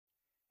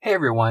Hey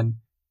everyone,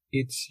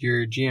 it's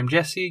your GM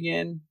Jesse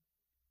again,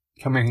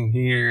 coming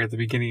here at the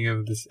beginning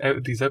of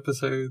these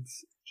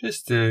episodes.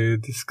 Just a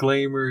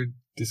disclosure.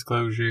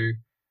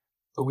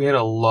 We had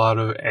a lot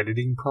of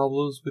editing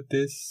problems with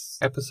this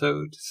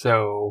episode,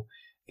 so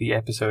the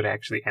episode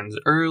actually ends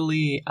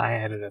early. I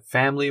had a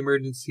family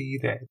emergency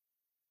that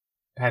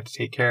I had to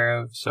take care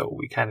of, so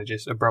we kind of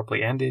just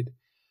abruptly ended.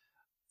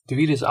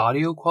 Davita's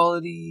audio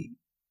quality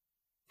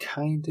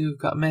kind of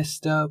got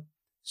messed up,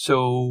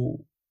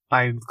 so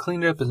I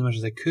cleaned it up as much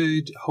as I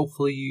could.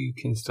 Hopefully you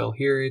can still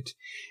hear it.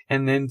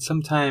 And then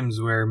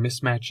sometimes we're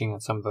mismatching on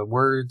some of the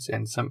words,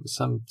 and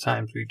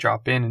sometimes we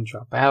drop in and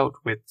drop out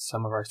with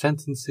some of our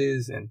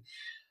sentences, and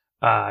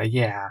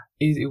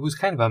it was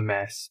kind of a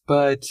mess.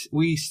 But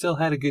we still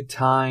had a good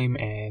time,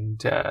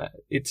 and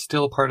it's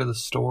still part of the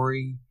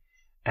story,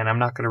 and I'm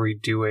not going to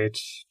redo it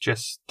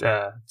just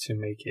to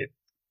make it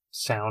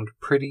sound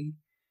pretty.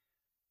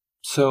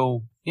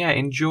 So, yeah,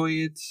 enjoy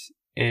it.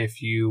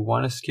 If you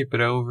want to skip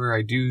it over,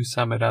 I do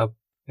sum it up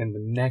in the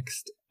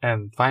next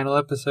and final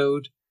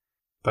episode,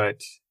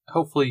 but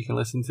hopefully you can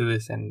listen to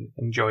this and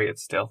enjoy it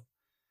still.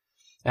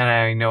 And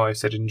I know I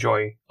said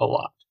enjoy a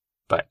lot,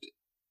 but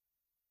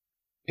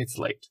it's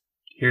late.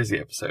 Here's the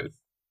episode.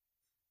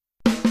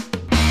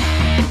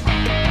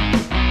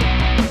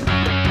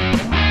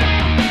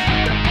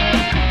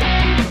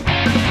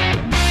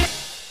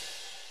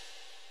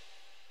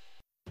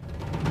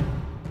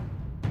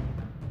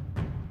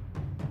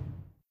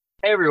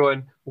 Hey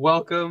everyone,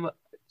 welcome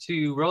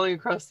to Rolling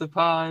Across the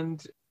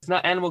Pond. It's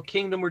not Animal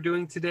Kingdom we're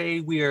doing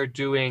today. We are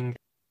doing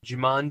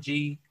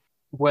Jumanji.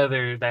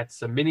 Whether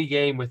that's a mini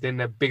game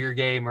within a bigger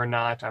game or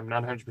not, I'm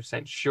not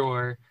 100%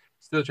 sure.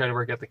 Still trying to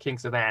work out the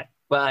kinks of that.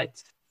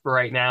 But for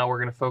right now, we're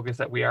going to focus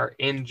that we are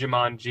in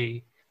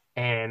Jumanji,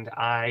 and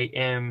I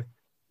am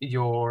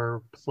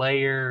your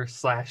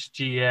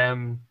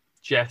player/GM,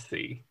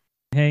 Jesse.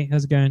 Hey,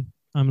 how's it going?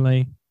 I'm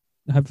Lee.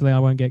 Hopefully I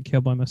won't get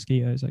killed by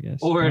mosquitoes, I guess.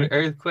 Or an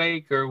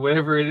earthquake, or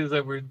whatever it is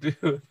that we're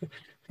doing.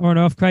 Or an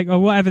earthquake, or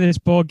whatever this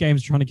board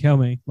game's trying to kill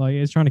me. Like,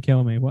 it's trying to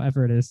kill me,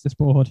 whatever it is. This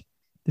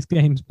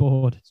game's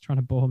bored. It's trying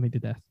to bore me to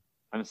death.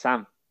 I'm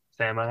Sam.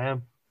 Sam, I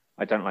am.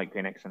 I don't like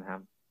green eggs and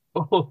ham.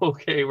 Oh,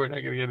 okay, we're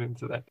not going to get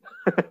into that.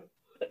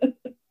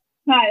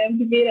 Hi, I'm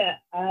Davita.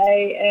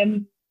 I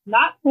am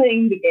not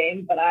playing the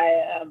game, but I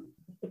am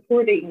a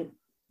supporting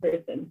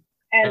person.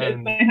 And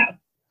it's my house.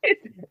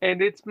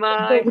 And it's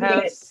my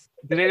house.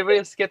 Did anybody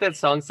else get that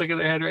song stuck in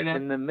their head right now?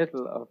 In the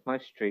middle of my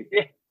street.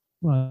 Yeah.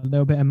 Well, a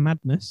little bit of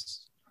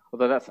madness.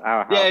 Although that's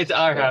our house. Yeah, it's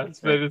our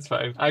house, but it's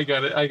fine. I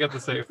got it. I got the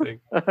same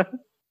thing. But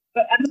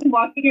as I'm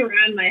walking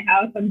around my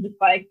house, I'm just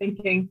like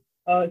thinking,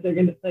 oh, is there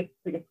going to be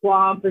like a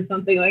swamp or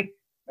something? Like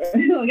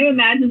I'm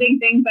imagining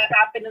things that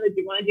happen in the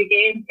Jumanji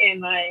game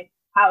in my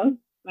house,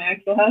 my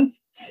actual house.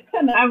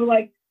 And I'm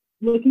like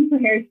looking for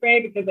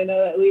hairspray because I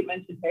know that Lee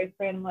mentioned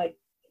hairspray. And I'm like,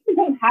 I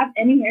don't have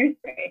any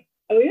hairspray.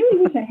 I really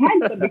wish I had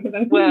some because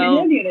I was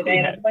thinking the other day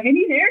and I was like, I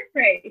need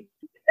hairspray.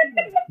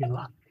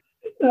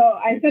 So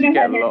I said I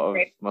had a lot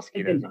hairspray. of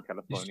mosquitoes in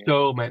California.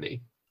 So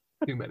many.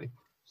 Too many.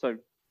 So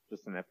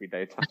just an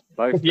everyday time.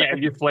 Both. Yeah,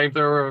 you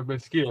flamethrower a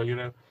mosquito, you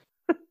know.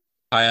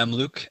 Hi, I'm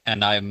Luke,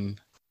 and I'm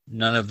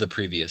none of the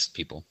previous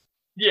people.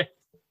 Yeah,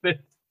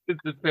 it's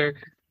a fair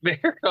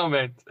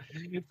comment.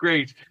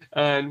 Great.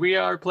 And we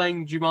are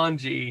playing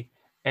Jumanji,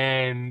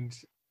 and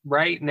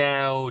right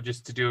now,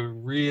 just to do a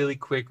really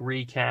quick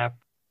recap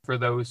for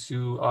those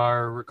who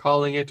are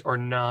recalling it or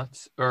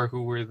not, or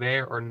who were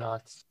there or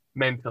not,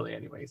 mentally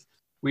anyways.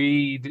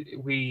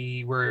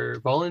 We were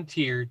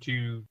volunteered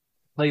to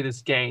play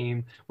this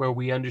game where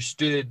we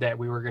understood that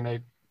we were going to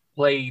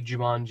play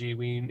Jumanji.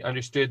 We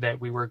understood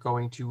that we were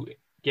going to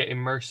get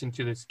immersed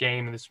into this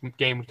game, and this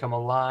game would come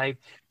alive,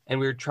 and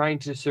we were trying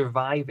to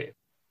survive it.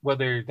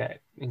 Whether that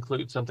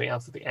includes something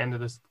else at the end of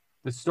the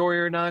story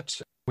or not,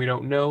 we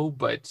don't know,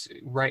 but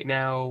right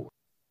now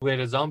we had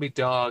a zombie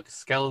dog,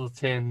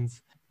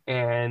 skeletons,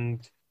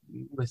 and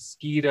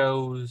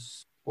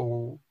mosquitoes,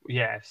 so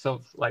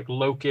like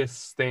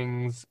locusts,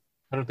 things.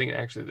 I don't think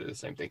actually they're the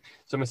same thing.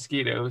 So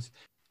mosquitoes,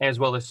 as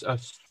well as a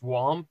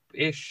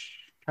swamp-ish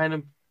kind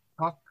of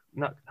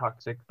not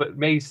toxic, but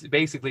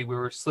basically we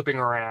were slipping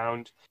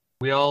around.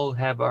 We all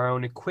have our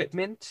own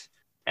equipment.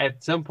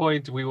 At some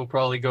point, we will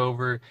probably go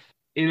over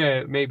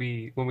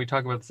maybe when we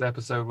talk about this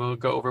episode, we'll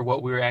go over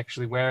what we were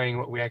actually wearing,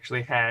 what we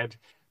actually had,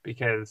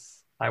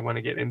 because I want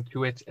to get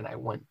into it and I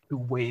want to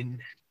win,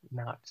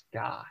 not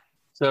die.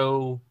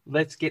 So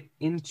let's get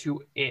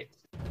into it.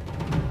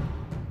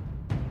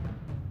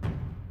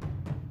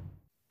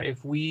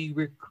 If we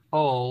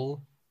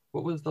recall,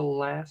 what was the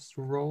last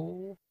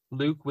roll?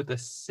 Luke with a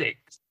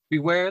 6.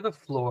 Beware the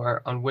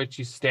floor on which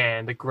you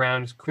stand. The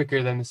ground is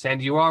quicker than the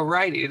sand. You are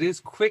right. It is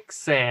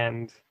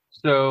quicksand.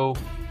 So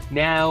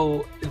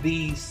now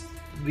the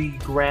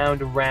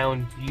ground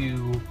around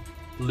you,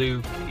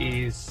 Luke,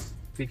 is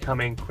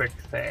becoming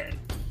quicksand,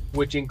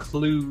 which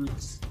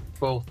includes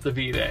both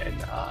Davida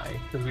and I,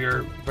 because we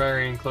are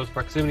very in close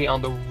proximity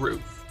on the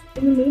roof.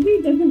 In the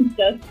movie, doesn't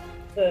just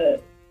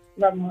the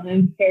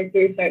Ramon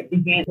character start to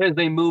dance? Because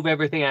they move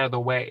everything out of the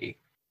way.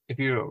 if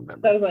you don't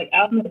remember. So I was like,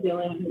 I'm not the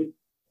only one who's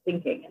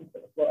sinking into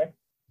the floor.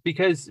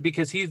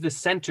 Because he's the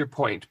center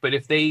point, but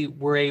if they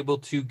were able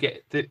to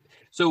get the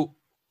so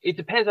it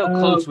depends how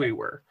close we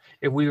were.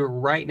 If we were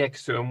right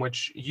next to him,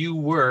 which you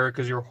were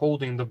because you're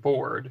holding the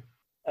board,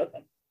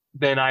 Okay.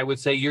 then I would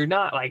say you're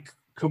not like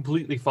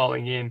completely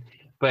falling in,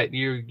 but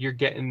you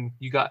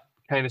got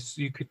kind of,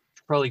 you could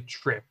probably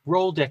trip.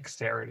 Roll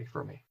dexterity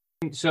for me.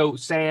 So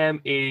Sam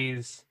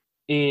is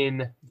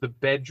in the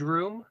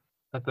bedroom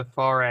at the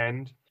far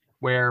end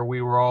where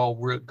we were all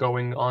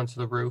going onto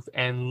the roof,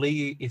 and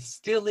Lee is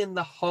still in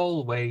the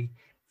hallway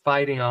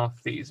fighting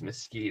off these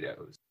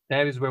mosquitoes.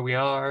 That is where we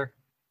are.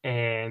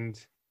 And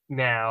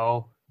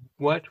now,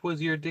 what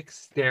was your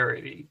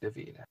dexterity,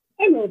 Davina?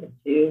 I rolled a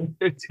 2.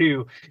 A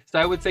 2. So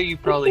I would say you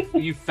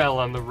fell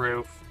on the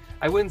roof.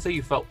 I wouldn't say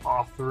you fell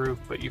off the roof,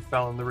 but you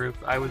fell on the roof.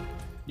 So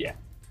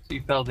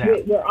you fell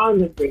down. We're on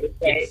the roof,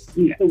 right? Yes,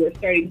 yeah. So we're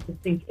starting to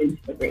sink into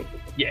the roof.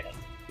 Yeah.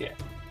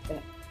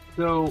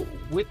 So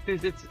with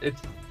this,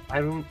 it's I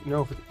don't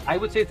know if I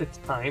would say it's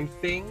a time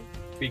thing,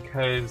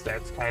 because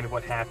that's kind of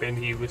what happened.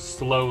 He was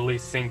slowly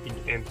sinking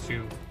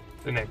into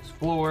the next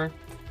floor.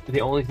 The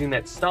only thing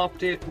that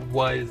stopped it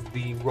was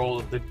the roll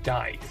of the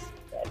dice.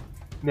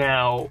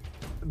 Now,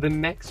 the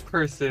next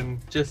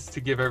person, just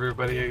to give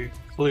everybody a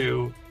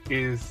clue,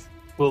 is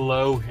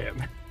below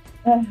him.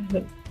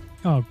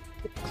 Oh,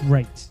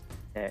 great.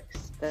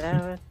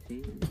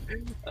 Dexterity.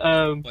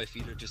 My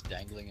feet are just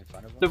dangling in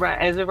front of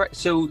him.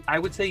 So I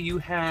would say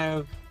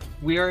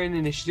we are in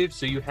initiative,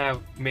 so you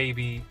have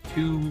maybe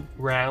 2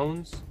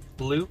 rounds,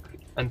 Luke,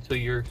 until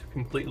you're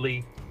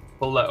completely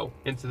below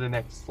into the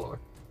next floor.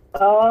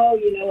 Oh,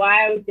 you know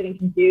why I was getting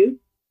confused?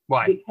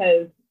 Why?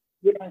 Because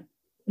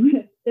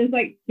there's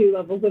like 2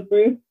 levels of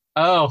roof.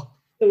 Oh.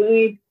 So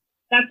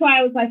that's why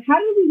I was like, how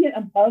did we get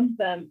above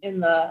them in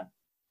the...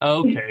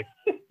 Okay.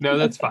 No,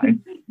 that's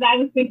fine. I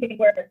was thinking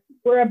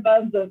we're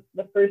above the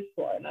first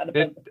floor, not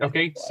above the second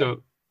okay, floor.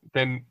 so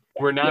then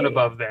we're not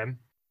above them.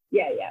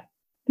 Yeah.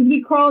 Because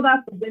we crawled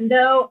out the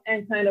window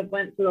and kind of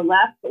went to the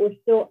left, but we're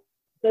still...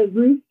 The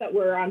roof that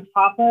we're on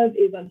top of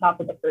is on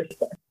top of the first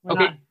floor.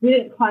 We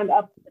didn't climb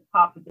up to the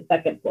top of the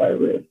second floor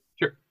roof.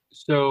 Sure.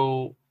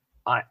 So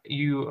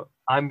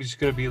I'm just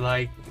gonna be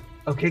like,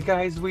 okay,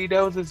 guys, we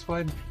know this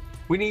one.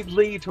 We need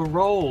Lee to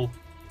roll.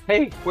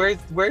 Hey,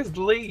 where's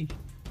Lee?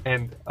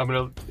 And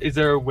is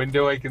there a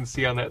window I can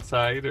see on that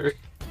side, or?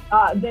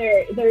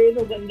 There is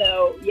a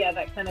window,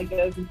 that kind of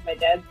goes into my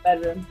dad's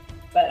bedroom.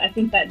 But I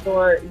think there's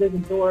a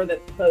door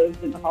that's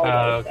closed in the hallway.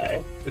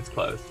 Okay. So. It's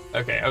closed.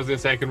 Okay, I was going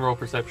to say I can roll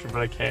perception,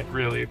 but I can't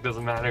really. It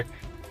doesn't matter.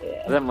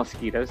 Yeah. Are there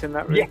mosquitoes in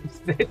that room?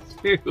 Yes, there's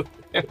 2.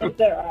 Yes,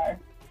 there are.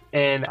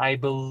 And I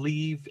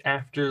believe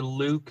after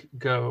Luke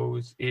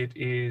goes, it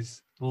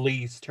is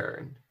Lee's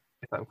turn,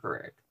 if I'm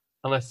correct.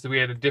 Unless we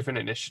had a different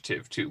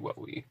initiative to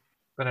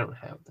but I don't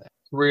have that.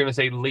 We're going to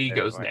say Lee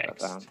goes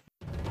next.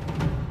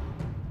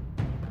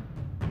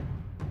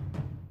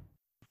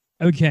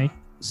 Okay.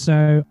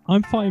 So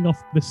I'm fighting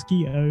off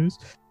mosquitoes.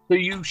 So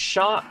you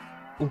shot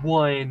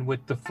one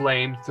with the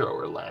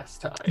flamethrower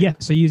last time.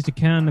 Yes, I used a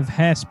can of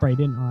hairspray,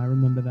 didn't I? I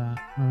remember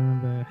that. I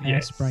remember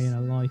hairspray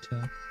and a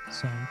lighter.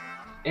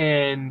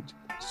 And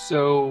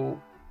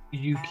so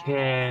you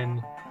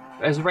can,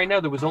 as of right now,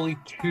 there was only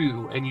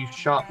 2, and you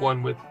shot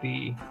one with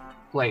the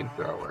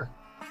flamethrower.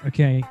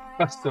 Okay.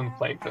 Custom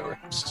flamethrower.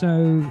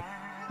 So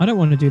I don't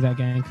want to do that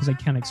again because they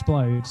can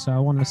explode. So I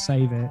want to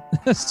save it.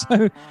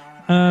 So.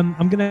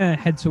 I'm going to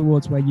head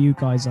towards where you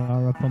guys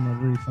are up on the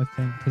roof, I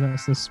think, because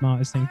that's the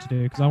smartest thing to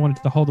do, because I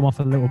wanted to hold them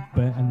off a little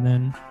bit and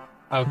then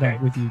head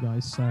out with you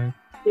guys. So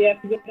you have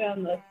to go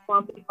down the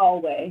swampy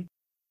hallway.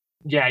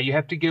 Yeah, you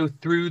have to go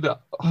through the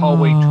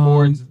hallway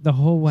towards the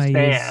hallway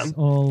Sam. Is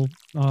all...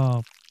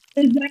 Oh.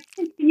 Does that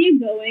continue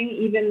going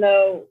even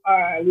though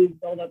we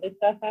build other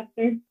stuff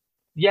after?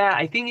 Yeah,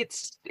 I think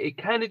it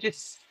kind of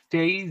just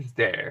stays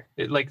there.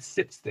 It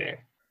sits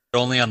there.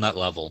 Only on that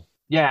level.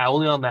 Yeah,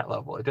 only on that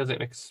level. It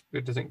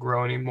doesn't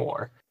grow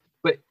anymore.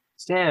 But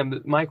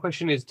Sam, my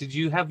question is, did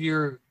you have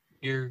your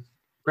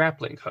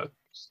grappling hook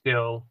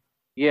still?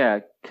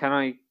 Yeah, can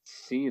I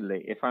see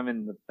Lee? If I'm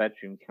in the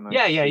bedroom, can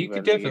I? Yeah, you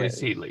could definitely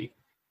see Lee.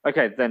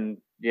 Okay, then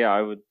I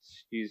would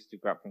use the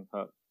grappling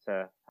hook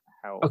to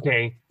help.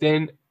 Okay,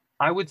 then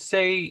I would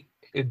say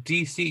a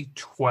DC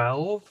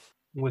 12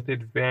 with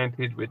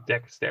advantage with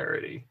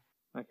dexterity.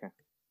 Okay.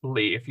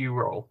 Lee, if you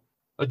roll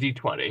a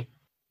D20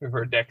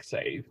 for a dex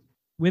save.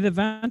 With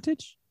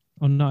advantage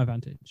or no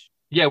advantage?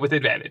 Yeah, with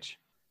advantage.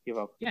 You're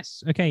welcome.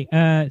 Yes. Okay.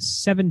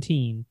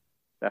 17.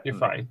 Definitely. You're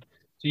fine.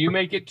 So you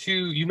make it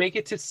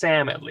to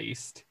Sam at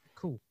least.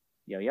 Cool.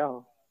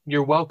 Yo.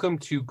 You're welcome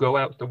to go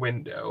out the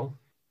window,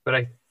 but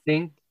I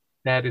think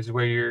that is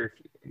where your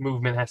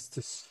movement has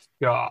to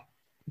stop.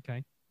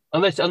 Okay.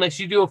 Unless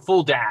you do a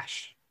full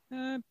dash.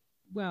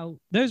 Well,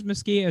 those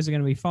mosquitoes are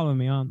going to be following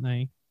me, aren't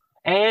they?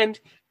 And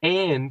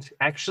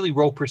actually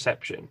roll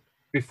perception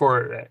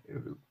before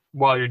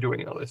while you're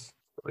doing all this.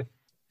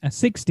 A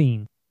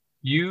 16.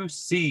 You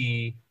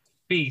see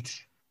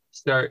feet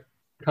start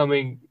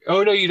coming.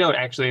 Oh no, you don't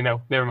actually.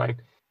 No, never mind.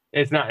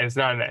 It's not. It's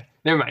not that.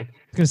 Never mind.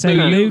 I was going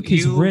to say, So Luke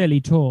is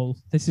really tall.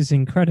 This is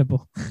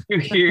incredible. You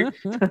hear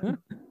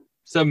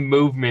some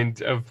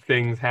movement of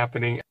things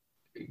happening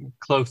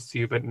close to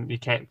you, but you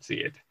can't see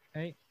it.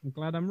 Okay, I'm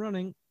glad I'm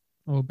running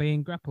or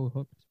being grapple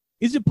hooked.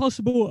 Is it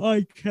possible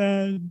I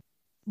can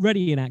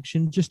ready in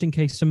action just in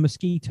case some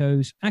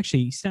mosquitoes?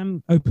 Actually,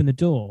 Sam opened the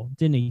door,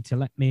 didn't he, to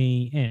let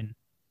me in?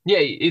 Yeah,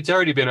 it's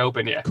already been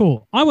open. Yeah.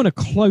 Cool. I want to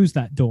close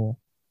that door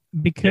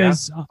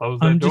because close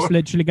that I'm door. just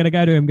literally going to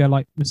go to him and go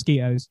like,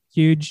 mosquitoes,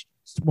 huge.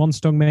 One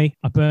stung me.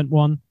 I burnt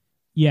one.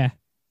 Yeah,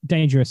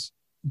 dangerous.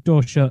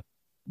 Door shut.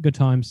 Good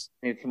times.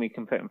 Anything we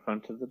can put in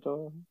front of the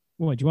door?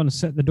 What, do you want to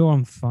set the door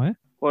on fire?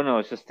 Well, no, I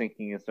was just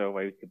thinking, is there a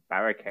way we could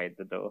barricade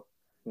the door?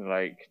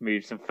 Like,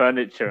 move some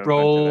furniture in front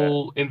of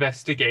Roll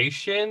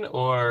investigation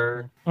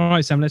or... All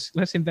right, Sam,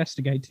 let's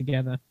investigate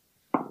together.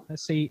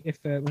 Let's see if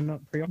we're not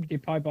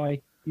preoccupied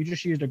by... You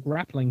just used a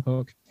grappling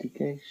hook.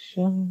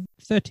 Investigation.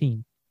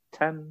 13.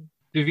 10.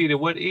 Davida,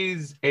 what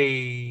is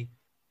a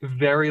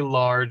very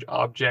large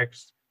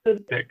object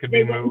that could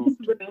be They went moved?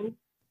 into the room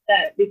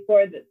that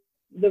before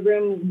the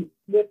room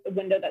with the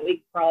window that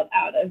we crawled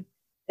out of.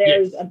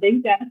 There's Yes. a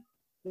big desk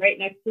right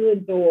next to the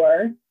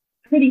door.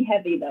 Pretty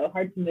heavy though,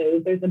 hard to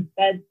move. There's a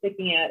bed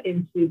sticking out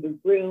into the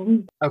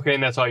room. Okay,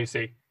 and that's all you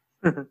see.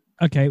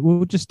 Okay,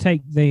 we'll just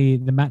take the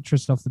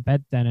mattress off the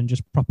bed then and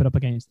just prop it up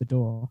against the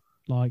door.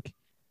 Like,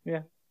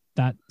 Yeah.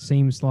 That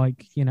seems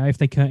like, if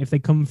they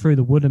come through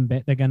the wooden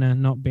bit, they're gonna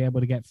not be able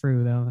to get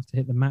through. They'll have to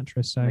hit the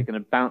mattress. So They're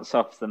going to bounce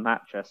off the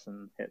mattress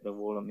and hit the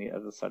wall on the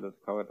other side of the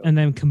corridor. and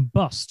then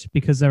combust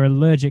because they're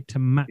allergic to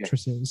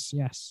mattresses.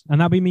 Yes,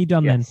 and that'll be me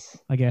done then. Yes.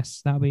 I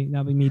guess that'll be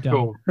me done.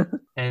 Cool.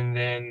 And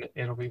then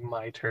it'll be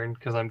my turn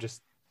because I'm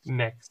just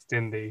next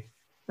in the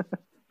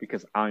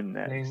Because I'm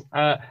next. thing.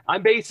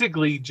 I'm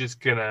basically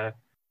just gonna...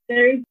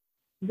 There's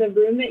the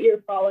room that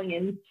you're falling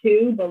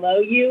into below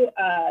you.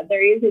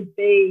 There is a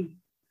big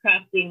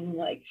crafting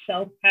like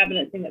shelf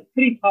cabinet thing that's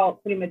pretty tall,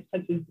 pretty much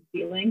touches the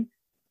ceiling.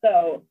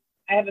 So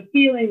I have a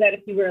feeling that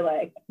if you were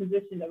like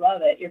positioned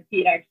above it, your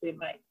feet actually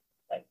might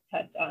like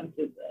touch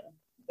onto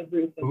the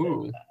roof of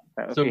Ooh. it.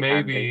 That would So be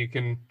maybe handy. you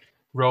can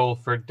roll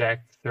for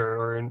depth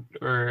or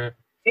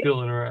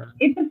feeling around.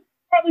 It's a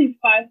probably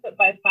 5 foot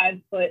by 5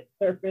 foot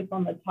surface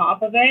on the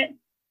top of it,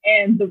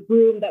 and the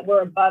room that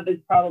we're above is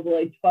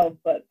probably 12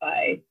 foot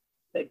by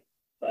 6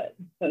 foot.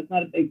 So it's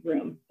not a big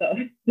room. So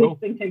Cool. this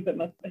thing takes up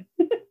most of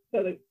it.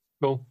 So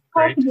Cool.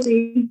 Great.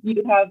 possibly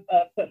you have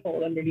a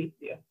foothold underneath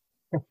you,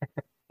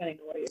 depending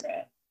on where you're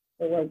at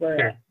or where we're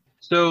Sure. at.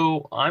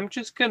 So I'm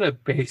just gonna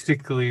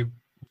basically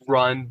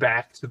run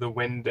back to the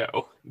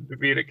window.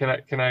 Davida,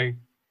 can I?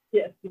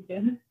 Yes, you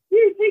can.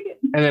 Here, take it.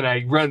 And then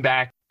I run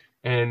back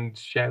and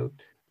shout,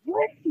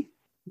 "Wait!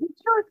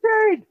 It's your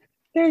turn!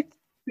 There's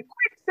the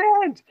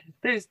quicksand!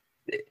 There's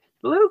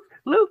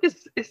Luke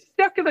is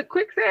stuck in the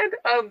quicksand.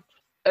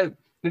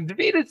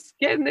 Davina's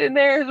getting in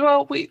there as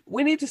well.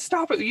 We need to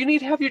stop it. You need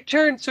to have your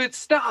turn so it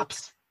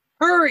stops.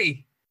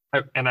 Hurry!"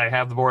 And I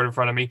have the board in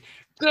front of me.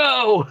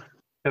 Go!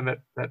 And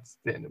that's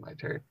the end of my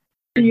turn.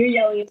 So you're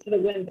yelling into the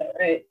window,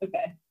 right?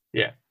 Okay.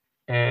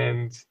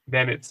 And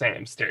then it's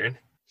Sam's turn.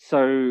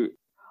 So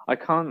I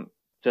can't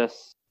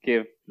just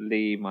give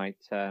Lee my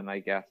turn, I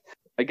guess.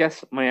 I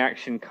guess my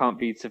action can't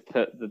be to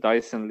put the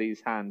dice in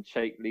Lee's hand,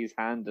 shake Lee's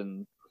hand,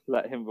 and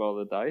let him roll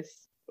the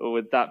dice? Or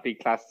would that be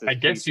classed as I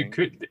guess you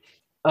cheating? could.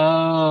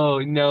 Oh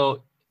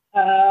no!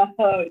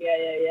 Oh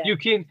yeah. You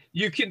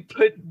can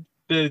put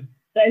the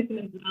Dice in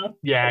his mouth.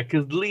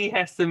 because Lee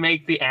has to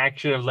make the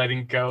action of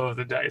letting go of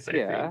the dice. I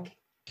Yeah.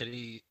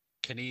 think.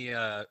 Can he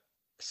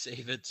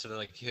save it so that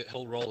like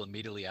he'll roll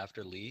immediately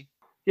after Lee?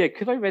 Yeah,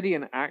 could I ready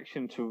an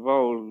action to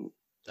roll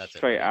That's it,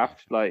 straight ready after?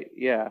 action. Like,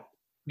 yeah.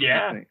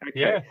 Yeah, Okay.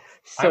 yeah. I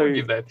So, would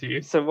give that to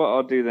you. so what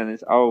I'll do then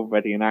is I'll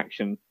ready an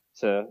action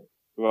to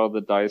roll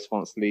the dice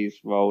once Lee's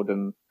rolled,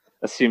 and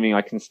assuming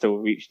I can still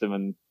reach them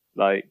and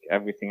like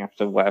everything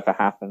after whatever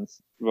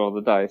happens, roll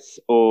the dice.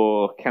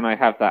 Or can I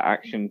have that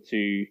action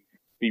to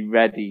be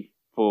ready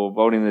for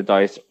rolling the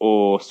dice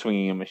or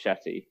swinging a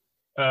machete?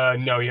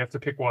 No, you have to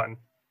pick one.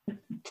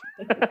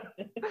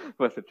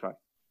 Worth a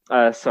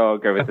try. So I'll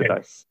go with the Okay.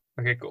 dice.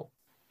 Okay, cool.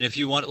 And if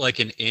you want like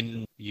an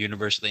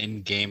in-universe,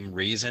 in-game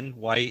reason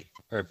why,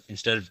 or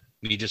instead of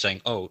me just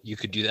saying, "Oh, you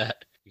could do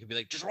that," you could be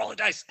like, "Just roll the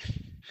dice,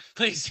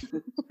 please."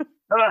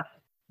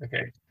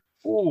 Okay.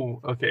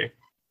 Ooh. Okay.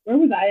 Where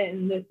was I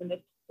in this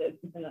initiative?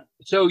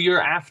 So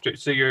you're after.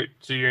 So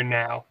you're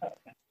now.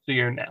 So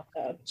you're now.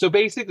 Okay. So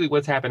basically,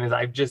 what's happened is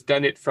I've just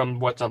done it from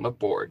what's on the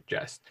board.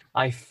 Just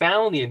I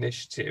found the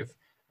initiative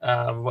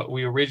of what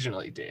we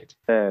originally did,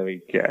 There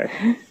we go.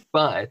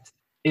 but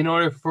in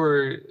order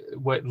for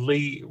what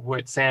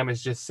Sam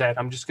has just said,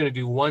 I'm just going to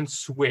do one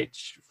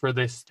switch for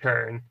this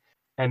turn,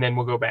 and then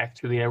we'll go back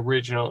to the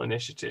original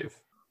initiative.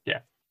 Yeah.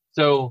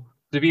 So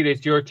David,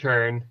 it's your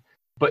turn,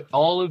 but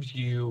all of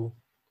you,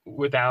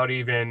 without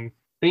even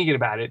thinking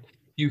about it,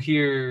 you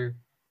hear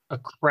a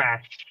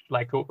crash,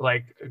 like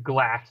a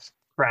glass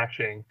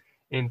crashing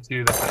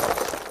into the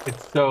house.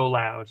 It's so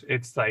loud.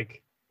 It's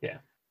like,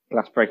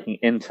 Glass breaking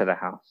into the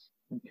house.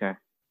 Okay.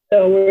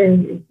 So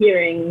we're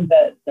hearing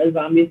that the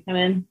zombies come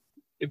in.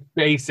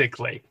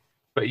 Basically,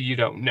 but you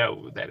don't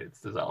know that it's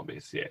the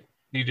zombies yet.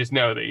 You just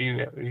know that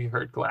you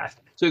heard glass.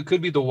 So it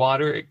could be the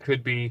water, it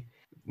could be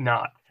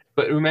not.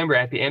 But remember,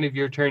 at the end of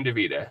your turn,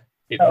 Davida,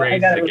 it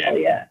raises I got it.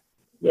 again.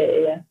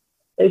 Yeah.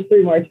 There's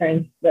 3 more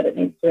turns that it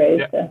needs to raise.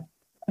 Yeah. So.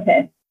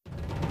 Okay.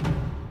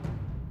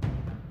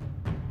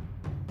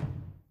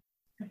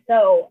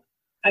 So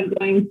I'm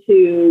going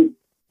to.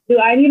 Do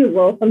I need to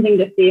roll something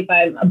to see if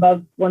I'm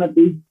above one of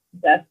these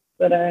desks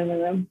that are in the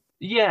room?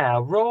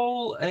 Yeah,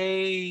 roll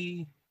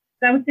a.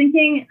 So I was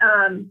thinking,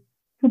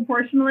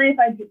 proportionally, if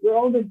I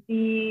rolled a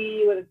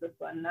D, what is this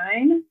one?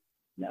 9?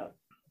 No.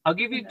 I'll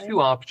give you 9?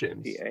 2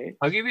 options. D8.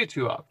 I'll give you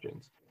 2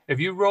 options. If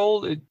you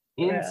roll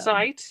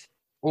insight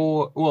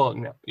or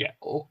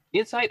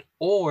insight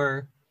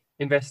or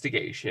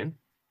investigation,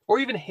 or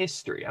even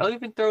history. I'll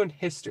even throw in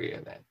history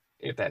in that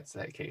if that's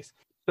that case.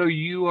 So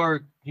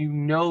you're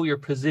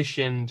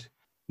positioned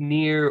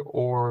near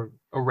or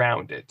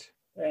around it.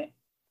 Right.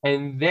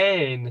 And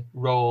then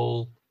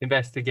roll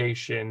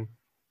investigation,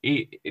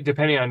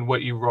 depending on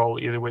what you roll,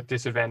 either with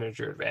disadvantage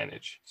or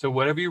advantage. So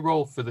whatever you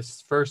roll for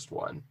this first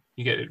one,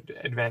 you get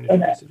advantage or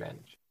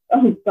disadvantage.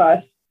 Oh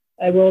gosh,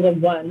 I rolled a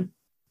 1.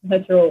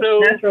 Natural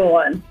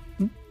 1.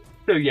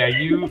 So yeah,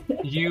 you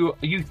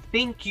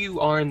think you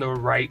are in the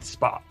right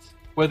spot.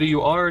 Whether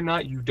you are or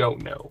not, you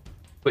don't know,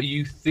 but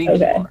you think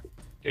you are.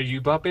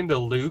 You bump into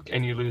Luke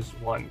and you lose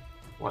one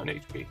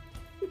HP.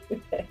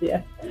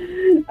 Yeah.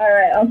 All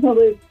right, I'll tell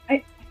Luke.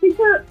 I think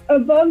we're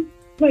above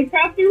my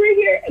crafty right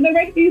here, and there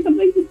might be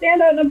something to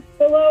stand on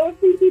below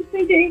if we keep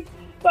sinking.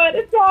 But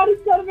it's not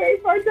a very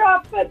far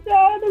drop. But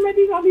there might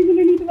be zombies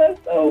underneath of us,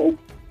 so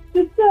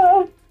just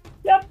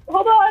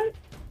hold on.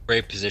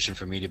 Great position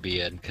for me to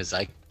be in because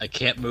I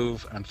can't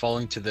move. I'm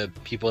falling to the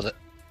people that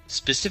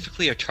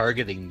specifically are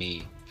targeting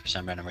me for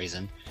some random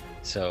reason.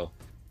 So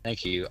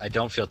thank you. I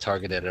don't feel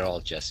targeted at all,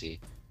 Jesse.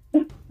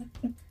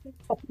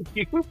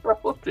 You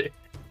rolled it.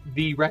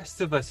 The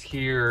rest of us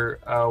hear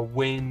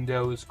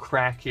windows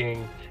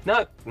cracking,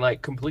 not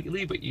like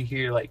completely, but you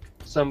hear like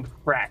some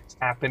cracks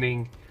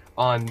happening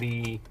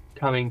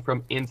coming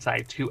from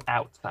inside to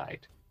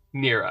outside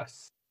near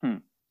us.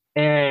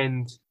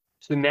 And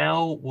so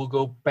now we'll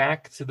go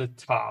back to the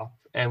top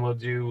and we'll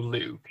do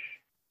Luke.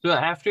 So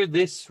after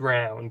this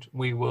round,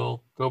 we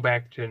will go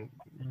back to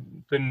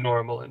the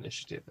normal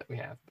initiative that we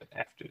have. But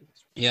after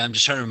this, yeah, I'm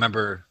just trying to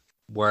remember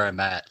where I'm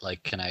at.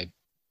 Like, can I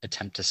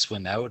attempt to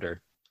swim out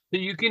or? So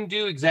you can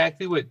do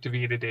exactly what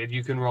Davida did.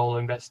 You can roll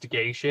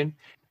investigation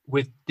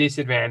with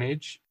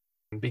disadvantage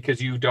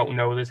because you don't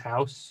know this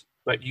house,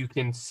 but you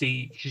can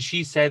see.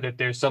 She said that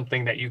there's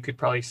something that you could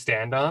probably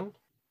stand on,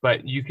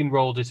 but you can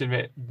roll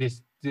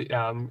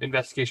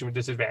investigation with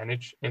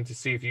disadvantage and to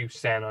see if you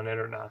stand on it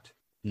or not.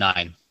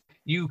 9.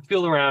 You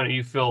feel around and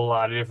you feel a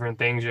lot of different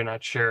things. You're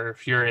not sure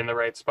if you're in the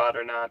right spot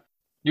or not.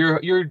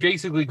 You're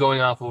basically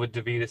going off of what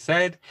Davida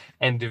said,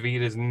 and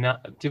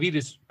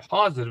Davida's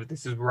positive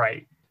this is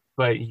right,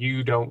 but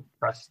you don't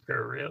trust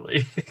her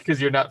really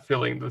because you're not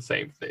feeling the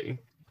same thing.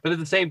 But at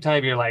the same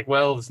time, you're like,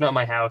 well, it's not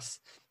my house,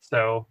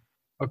 so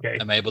okay.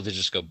 Am I able to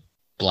just go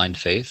blind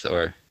faith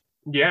or?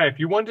 Yeah, if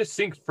you want to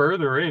sink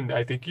further in,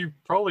 I think you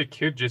probably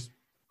could just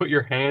put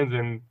your hands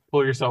and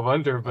pull yourself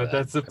under, but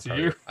that's up to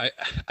you.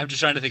 I'm just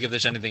trying to think if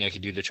there's anything I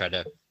could do to try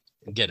to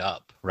get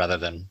up rather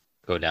than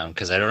go down,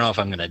 because I don't know if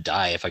I'm going to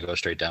die if I go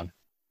straight down.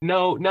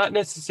 No, not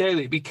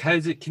necessarily,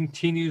 because it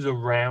continues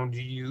around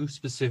you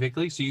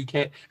specifically, so you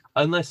can't,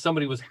 unless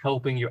somebody was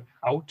helping you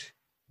out,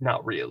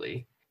 not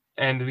really.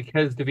 And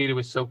because Davida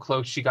was so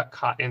close, she got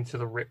caught into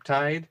the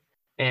riptide,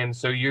 and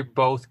so you're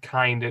both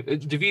kind of,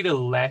 Davida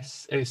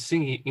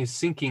is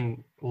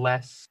sinking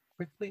less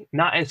quickly,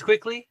 not as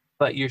quickly,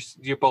 but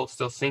you're both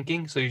still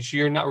sinking, so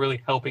you're not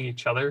really helping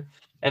each other,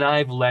 and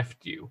I've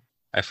left you.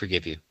 I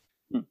forgive you.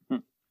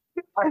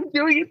 I'm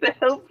doing it to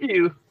help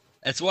you.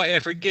 That's why I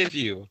forgive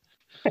you.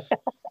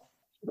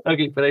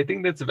 Okay, but I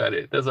think that's about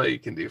it. That's all you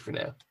can do for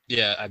now.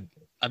 Yeah,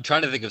 I'm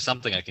trying to think of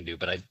something I can do,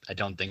 but I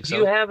don't think so.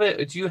 Do you have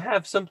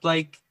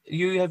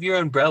you have your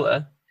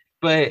umbrella,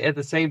 but at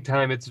the same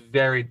time it's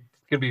gonna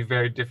be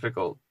very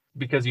difficult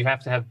because you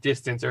have to have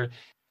distance or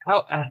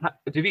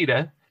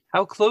Davida,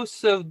 how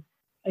close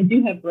I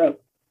do have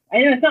rope. I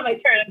know it's not my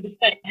turn, I'm just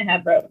saying I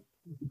have rope.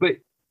 But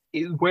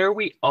where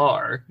we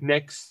are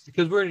next,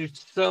 because we're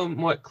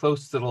somewhat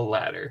close to the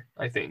ladder,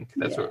 I think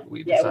that's what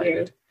we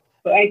decided.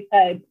 So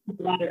I put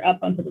the ladder up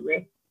onto the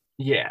roof.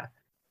 Yeah.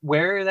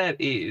 Where that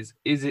is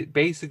it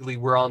basically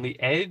we're on the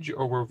edge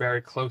or we're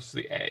very close to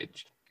the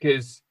edge?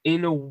 Because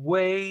in a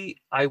way,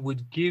 I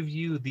would give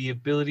you the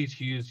ability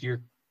to use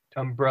your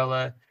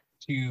umbrella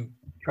to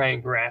try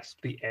and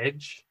grasp the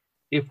edge.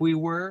 If we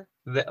were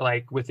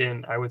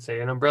within, I would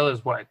say an umbrella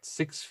is what,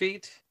 6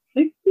 feet?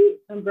 6 feet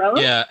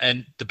umbrella? Yeah,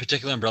 and the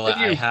particular umbrella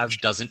I have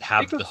doesn't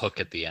have the hook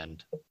at the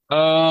end.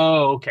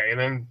 Oh, okay.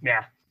 Then,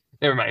 yeah.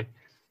 Never mind.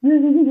 I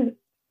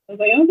was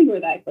like, I don't think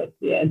we're that close to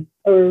the edge.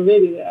 Or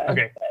maybe we are.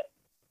 Okay.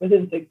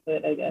 Within 6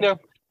 foot, I guess. No,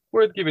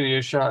 worth giving you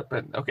a shot,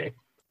 but okay.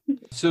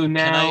 So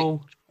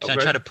now... Can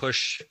I try to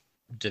push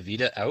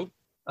Davida out?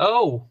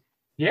 Oh,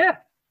 yeah.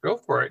 Go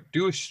for it.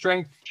 Do a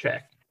strength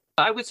check.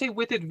 I would say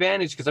with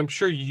advantage because I'm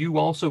sure you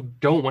also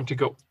don't want to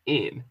go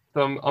in.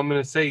 So I'm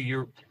going to say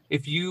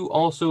if you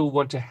also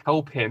want to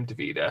help him,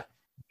 Davida,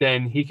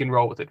 then he can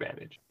roll with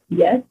advantage.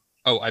 Yes.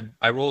 Oh,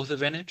 I roll with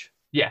advantage?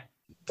 Yeah.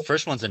 The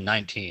first one's a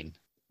 19.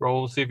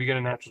 Roll, see if you get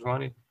a natural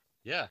 20.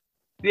 Yeah.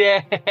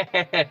 Yeah.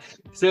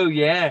 So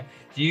yeah,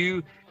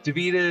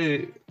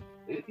 Davida,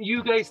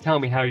 you guys tell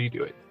me how you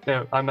do it.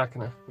 No, I'm not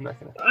gonna.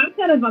 I'm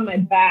kind of on my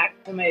back,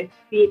 and my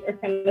feet are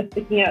kind of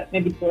sticking out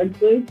maybe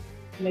towards Luke.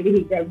 Maybe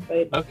he grabs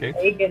my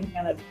leg and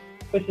kind of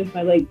pushes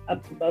my leg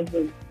up above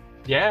Luke.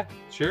 Yeah,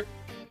 sure.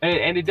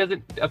 And it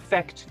doesn't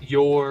affect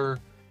your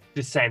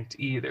descent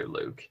either,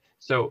 Luke.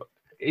 So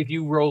if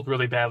you rolled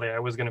really badly, I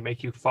was going to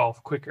make you fall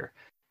quicker.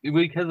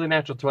 Because of the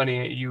natural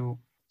 20, you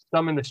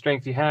summon the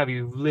strength you have,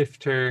 you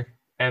lift her,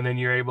 and then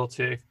you're able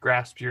to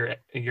grasp your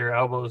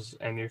elbows,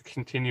 and you're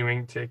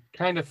continuing to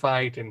kind of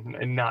fight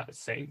and not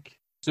sink.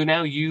 So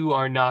now you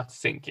are not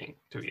sinking,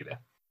 Davida.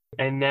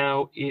 And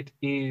now it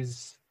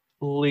is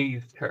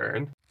Lee's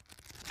turn.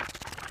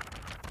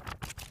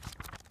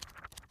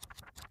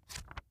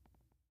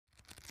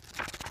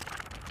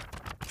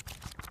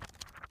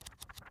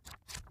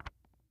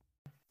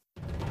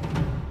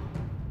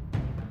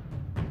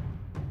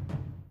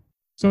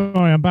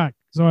 Sorry, I'm back.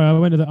 Sorry, I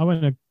went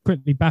to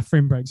quickly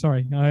bathroom break.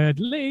 Sorry, I heard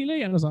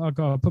Lee, and I was like, oh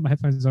god, I'll put my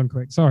headphones on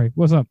quick. Sorry,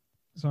 what's up?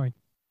 Sorry.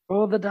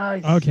 Roll the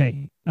dice.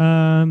 Okay.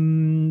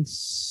 Sam,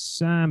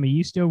 are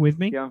you still with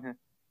me? Yeah, I'm here.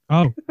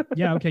 Oh,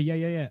 yeah. Okay.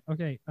 Yeah.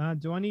 Okay.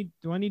 Do I need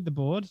the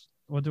board,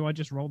 or do I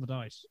just roll the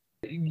dice?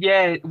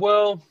 Yeah,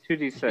 well,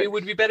 2d6. it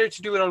would be better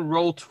to do it on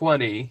roll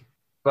 20,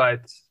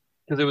 but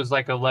because it was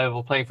like a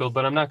level playing field.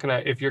 But I'm not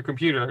gonna. If your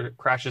computer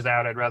crashes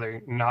out, I'd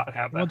rather not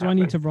have that. What do I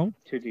need to roll?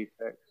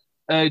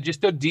 2d6.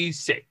 Just a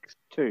d6.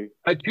 2.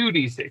 A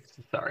 2d6.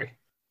 Sorry.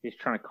 He's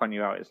trying to con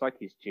you out. It's like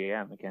he's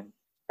GM again.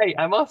 Hey,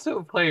 I'm also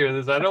a player in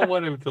this. I don't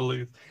want him to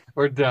lose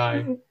or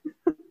die.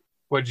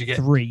 What'd you get?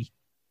 3.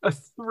 A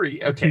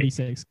 3. Okay.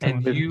 2d6.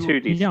 And With you,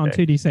 2d6. Yeah, on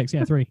 2d6.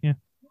 Yeah, 3. Yeah.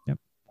 Yep.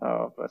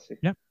 Oh, bless you.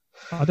 Yep.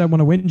 I don't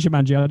want to win,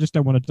 Jumanji. I just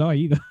don't want to die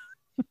either.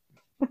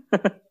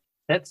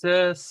 that's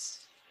a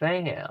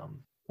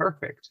Sam.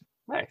 Perfect.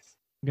 Nice.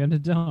 I'm going to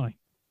die.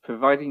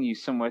 Providing you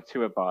somewhere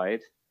to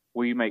abide,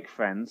 will you make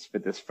friends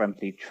with this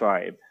friendly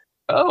tribe?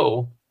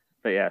 Oh.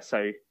 But yeah,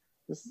 so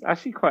this is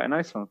actually quite a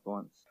nice one for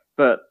once.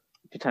 But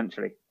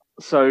potentially.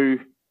 So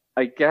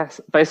I guess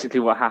basically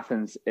what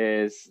happens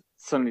is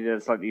suddenly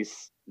there's like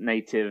these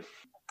native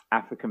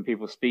African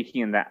people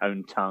speaking in their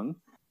own tongue.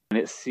 And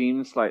it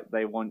seems like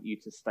they want you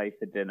to stay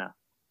for dinner.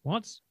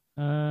 What?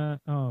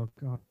 Oh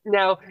god.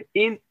 Now,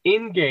 in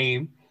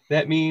game,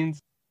 that means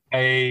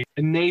a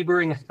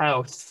neighboring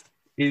house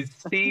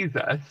sees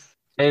us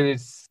and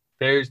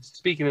they're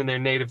speaking in their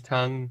native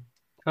tongue.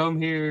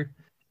 Come here,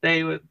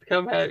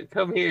 come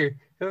here,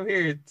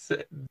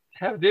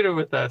 have dinner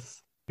with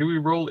us. Do we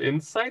roll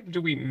insight?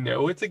 Do we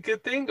know it's a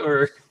good thing,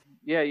 or?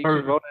 Yeah, you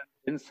can roll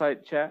an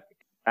insight check,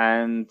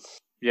 and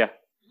yeah,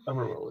 I'm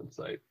gonna roll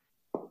insight.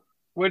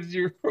 What did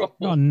you roll?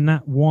 Oh,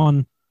 nat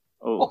 1.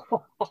 Oh.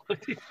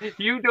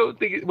 You don't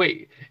think?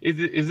 Wait,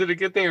 is it a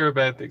good thing or a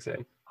bad thing,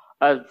 Sam?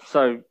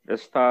 So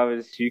as far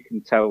as you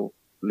can tell,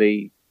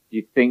 Lee,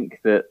 you think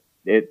that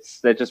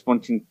they're just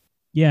wanting.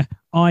 Yeah,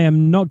 I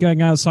am not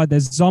going outside.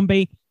 There's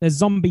zombie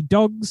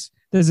dogs.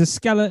 There's a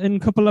skeleton,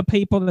 couple of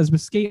people. There's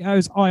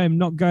mosquitoes. I am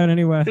not going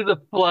anywhere. There's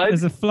a flood.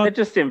 There's a flood. They're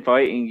just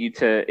inviting you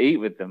to eat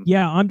with them.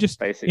 Yeah, I'm just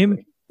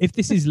basically. If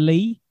this is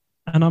Lee,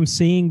 and I'm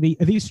seeing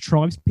are these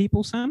tribes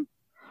people, Sam?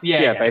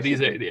 Yeah,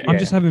 basically. these are. I'm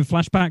just having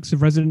flashbacks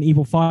of Resident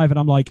Evil 5, and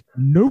I'm like,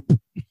 nope,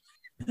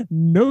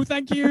 no,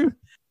 thank you.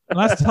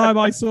 Last time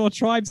I saw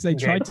tribes, they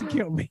tried to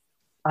kill me.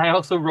 I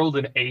also rolled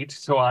an 8,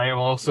 so I am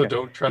also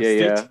don't trust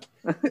it.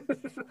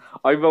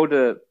 I rolled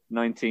a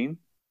 19.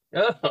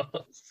 Oh.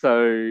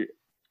 So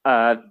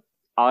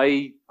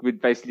I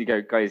would basically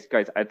go, guys,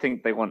 I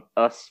think they want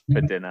us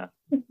for dinner.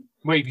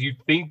 Wait, you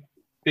think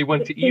they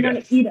want to They eat want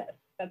us? to eat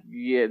us.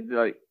 Yeah,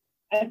 like.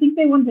 I think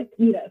they want to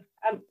eat us.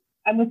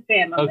 I'm with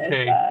Sam on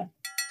this.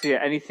 So yeah,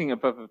 anything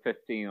above a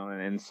 15 on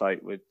an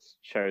insight would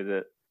show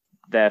that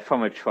they're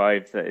from a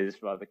tribe that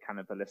is rather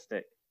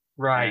cannibalistic.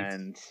 Right.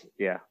 And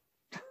yeah.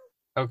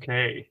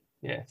 Okay.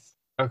 Yes.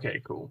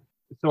 Okay, cool.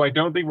 So I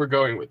don't think we're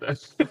going with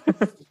this.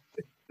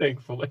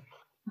 Thankfully.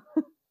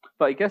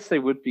 But I guess they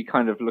would be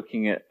kind of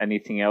looking at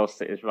anything else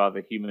that is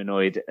rather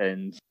humanoid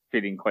and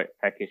feeling quite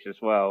peckish as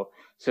well.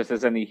 So if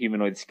there's any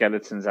humanoid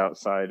skeletons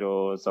outside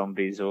or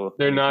zombies or...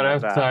 They're not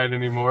like outside that,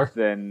 anymore.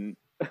 then...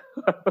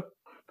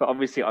 But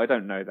obviously I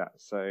don't know that,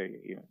 so...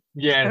 You know.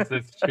 Yes,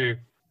 that's true.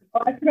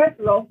 Oh, I forgot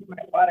to roll for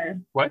my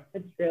water. What? I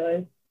just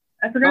realized.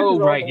 I forgot to roll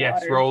right, the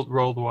yes. water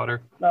Roll the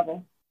water.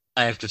 level.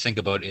 I have to think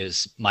about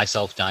is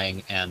myself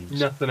dying and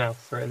Nothing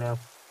else right now.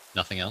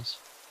 nothing else.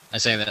 I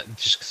say that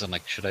just because I'm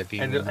like, should I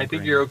be? I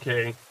think you're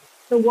okay.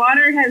 The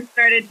water has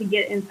started to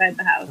get inside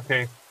the house.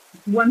 Okay.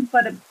 1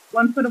 foot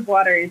of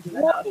water is in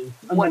the house.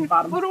 On One the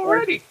bottom foot floor.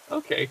 already.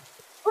 Okay.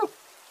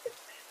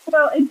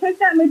 Well, it took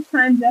that much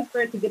time just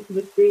for it to get to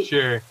the street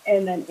Sure.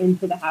 and then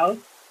into the house.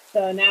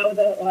 So now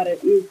the water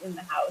is in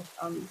the house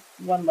on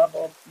one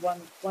level, one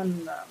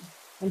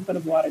foot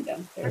of water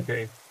downstairs.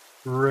 Okay.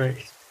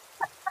 Right.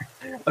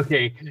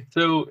 Okay.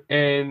 So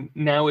and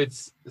now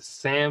it's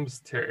Sam's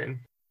turn.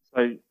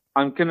 So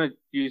I'm gonna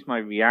use my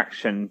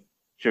reaction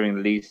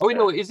during Lee's. Oh wait,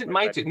 no, is it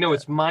my turn? No,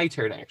 it's my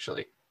turn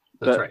actually.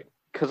 That's right.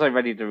 Because I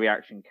readied the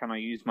reaction, can I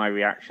use my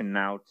reaction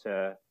now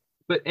to?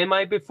 But am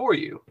I before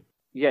you?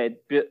 Yeah,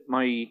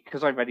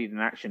 because I readied an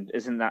action.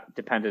 Isn't that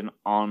dependent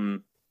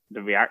on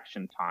the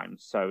reaction time?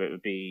 So it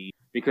would be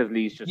because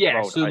Lee's just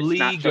rolled. So I Lee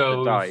snatched goes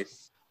up the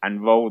dice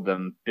and rolled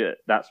them. But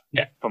that's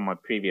from my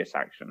previous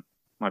action,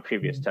 my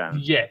previous turn.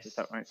 Yes. Does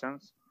that make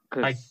sense?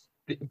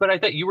 But I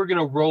thought you were going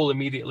to roll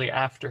immediately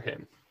after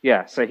him.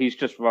 Yeah, so he's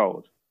just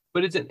rolled.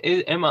 But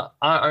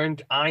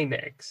aren't I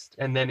next?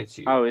 And then it's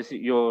you. Oh, is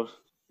it your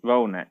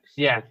roll next?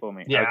 Yeah. Before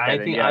me? Yeah, okay, I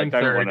think I'm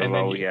don't third. want to and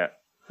roll then yet.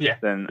 Yeah.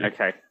 Then,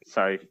 okay,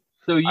 so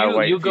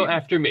you go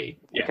after me.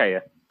 Yeah. Okay, yeah,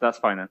 that's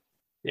fine then.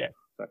 Yeah.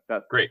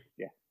 That's great.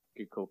 Yeah,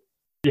 good call.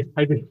 Yeah,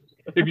 I think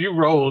if you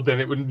rolled,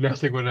 then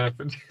nothing would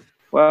happen.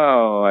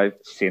 Well, I've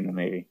seen the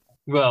movie.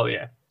 Well,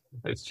 yeah,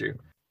 that's true.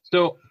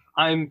 So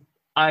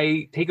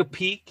I take a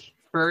peek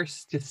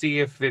first to see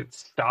if it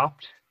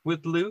stopped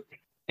with Luke,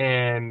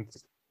 and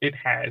it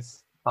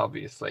has,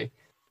 obviously.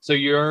 So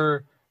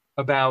you're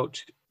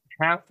about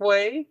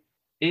halfway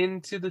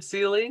into the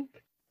ceiling.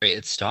 Wait,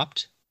 it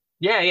stopped?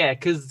 Yeah,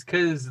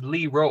 because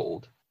Lee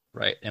rolled.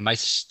 Right. Am I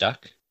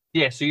stuck?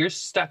 Yeah, so you're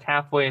stuck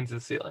halfway into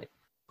the ceiling.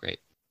 Great.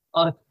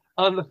 On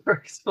the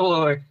first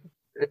floor,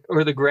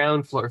 or the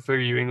ground floor for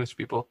you English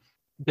people,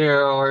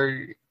 there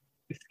are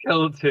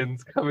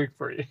skeletons coming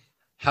for you.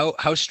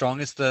 How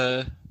strong is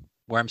the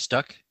where I'm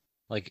stuck?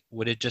 Like,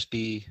 would it just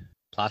be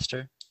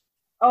plaster?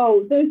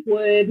 Oh, there's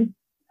wood.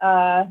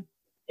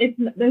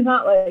 There's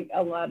not like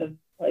a lot of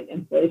like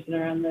insulation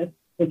around this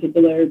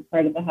particular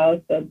part of the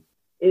house, so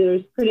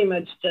there's pretty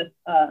much just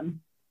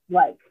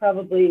like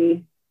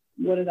probably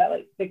what is that,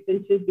 like 6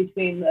 inches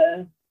between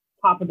the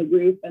top of the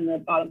roof and the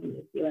bottom of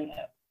the ceiling.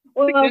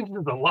 Well, 6 inches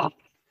is a lot.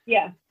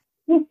 Yeah.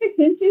 Well, 6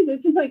 inches.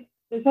 It's just like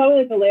there's probably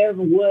like a layer of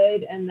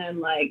wood and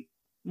then like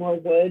more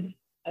wood.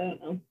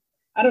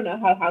 I don't know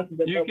how houses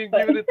are You built.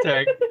 can give it a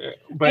tag,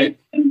 but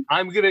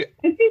I'm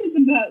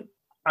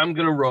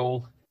gonna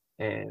roll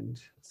and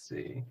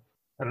see.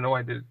 I don't know why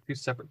I did it 2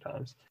 separate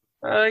times.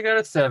 I got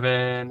a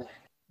 7.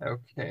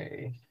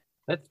 Okay,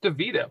 that's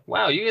DeVito.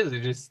 Wow, you guys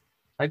are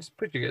I just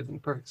put you guys in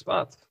perfect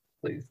spots.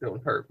 Please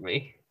don't hurt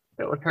me.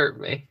 Don't hurt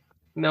me.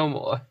 No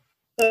more.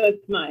 So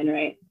it's mine,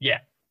 right? Yeah.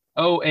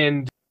 Oh,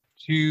 and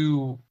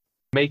to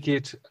make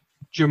it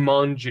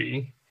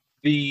Jumanji,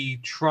 the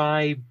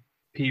tribe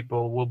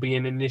people will be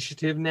an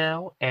initiative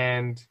now,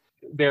 and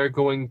they're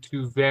going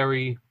to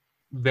very,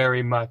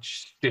 very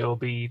much still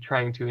be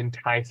trying to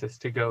entice us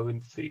to go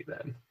and see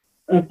them.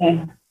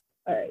 Okay.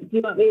 All right. Do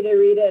you want me to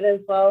read it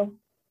as well?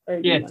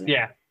 Yes,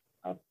 yeah.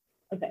 Oh,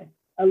 okay.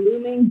 A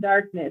looming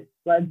darkness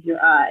floods your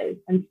eyes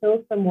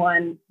until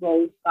someone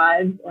rolls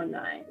 5s or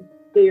 9s.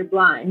 So you're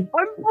blind.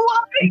 I'm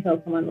blind!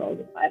 Until someone rolls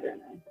a 5 or a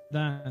 9.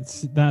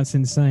 That's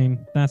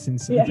insane. That's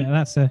insane.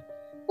 Yeah.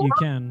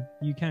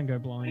 You can go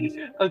blind.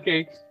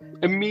 Okay.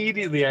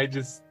 Immediately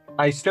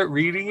I start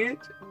reading it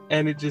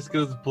and it just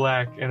goes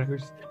black and I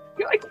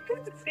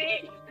can't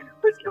see.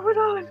 What's going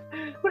on?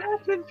 What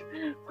happened?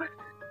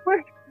 Where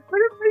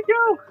did we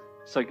go?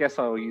 So I guess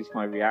I'll use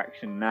my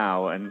reaction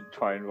now and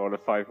try and roll a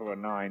 5 or a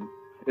 9.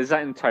 Is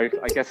that in total?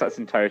 I guess that's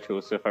in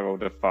total. So if I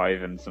rolled a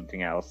 5 and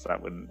something else,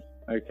 that wouldn't.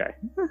 Okay.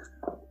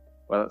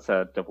 Well, that's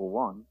a double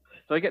 1.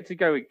 Do I get to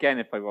go again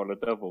if I roll a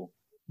double?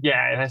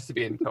 Yeah, it has to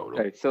be in total.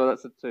 Okay, so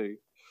that's a 2.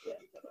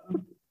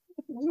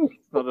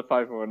 Not a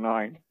 5 or a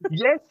 9.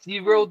 Yes,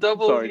 you roll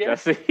double. Sorry,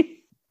 yes.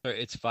 Jesse. So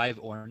it's 5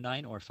 or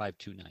 9 or 5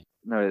 to 9?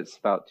 No, it's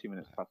about 2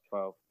 minutes past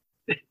 12.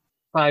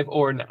 5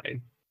 or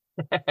 9.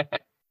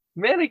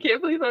 Man, I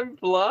can't believe I'm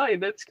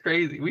blind. That's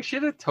crazy. We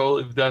should have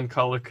totally done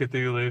Call of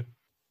Cthulhu.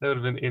 That would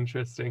have been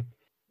interesting.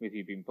 With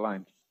you being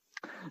blind.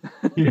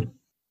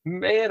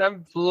 Man,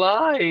 I'm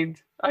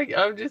blind.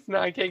 I'm just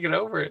not. I can't get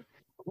over it.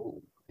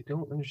 Ooh, I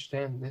don't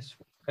understand this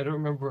one. I don't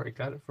remember where I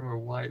got it from or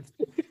why.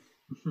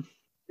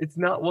 It's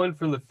not one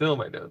from the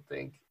film, I don't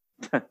think.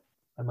 I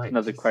might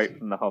Another quote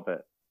from The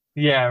Hobbit.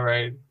 Yeah,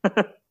 right.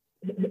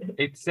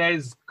 It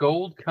says,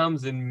 gold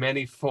comes in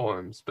many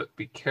forms, but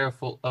be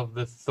careful of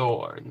the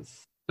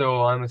thorns.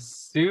 So I'm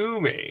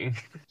assuming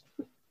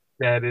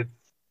that it's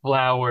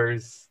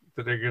flowers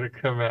that are going to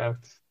come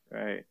out.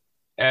 Right.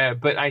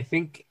 But I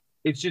think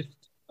it's just,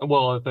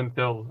 well, up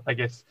until, I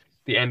guess,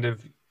 the end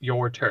of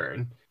your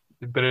turn.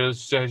 But it'll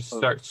just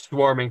start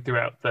swarming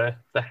throughout the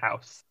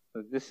house.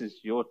 So this is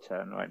your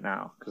turn right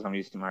now, because I'm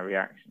using my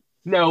reaction.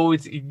 No,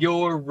 it's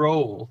your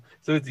roll.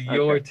 So it's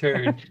your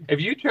turn.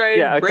 If you try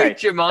and break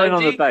Turn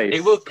on the Jumanji, dice.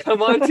 it will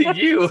come on to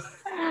you.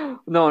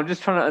 No, I'm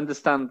just trying to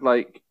understand,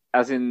 like,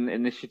 as in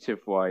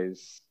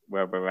initiative-wise,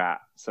 where we're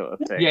at, sort of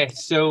thing.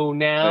 Yes, so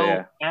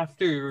now,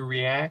 after your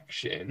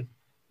reaction,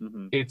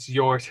 it's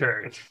your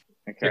turn.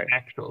 Okay. Your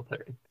actual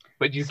turn.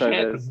 but you So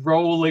can't there's-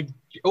 roll.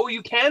 Oh,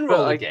 you can But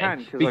roll I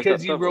again can because I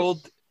got you doubles.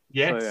 rolled.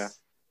 Yes. So,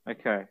 yeah.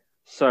 Okay.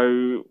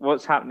 So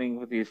what's happening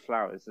with these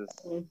flowers is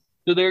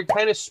So they're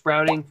kind of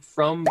sprouting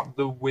from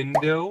the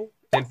window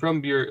and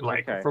from your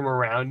Okay. from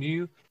around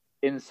you.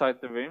 inside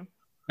the room.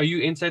 Are you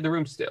inside the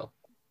room still?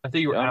 I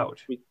thought you were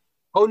out. We-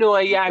 Oh no,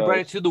 I brought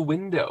guys- it to the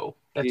window.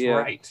 That's yeah.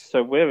 right.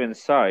 So we're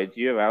inside,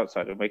 you're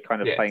outside, and we're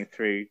kind of Yes. playing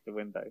through the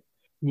window.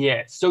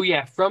 Yeah. So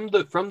yeah, from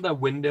the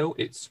window,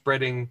 it's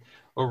spreading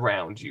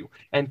around you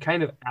and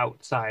kind of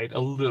outside a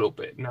little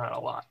bit, not a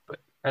lot, but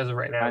as of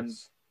right now, And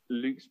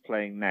Luke's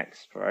playing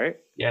next, right?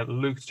 yeah,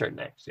 Luke's turn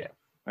next. Yeah.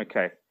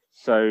 Okay.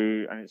 So,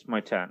 and it's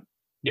my turn.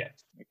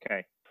 Yes.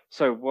 Okay.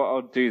 So what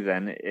I'll do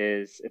then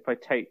is, if I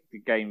take the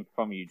game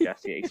from you,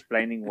 Jesse,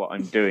 explaining what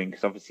I'm doing,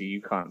 because obviously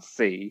you can't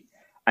see,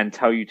 and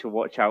tell you to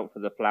watch out for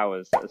the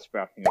flowers that are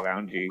sprouting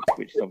around you,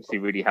 which is obviously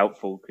really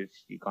helpful because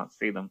you can't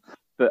see them.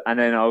 And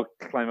then I'll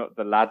climb up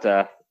the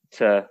ladder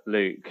to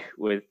Luke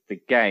with the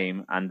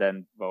game and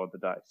then roll the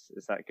dice.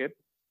 Is that good?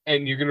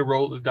 And you're gonna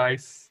roll the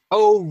dice.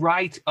 Oh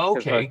right. 'Cause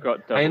Okay. I've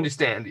got I doubles.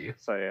 understand you.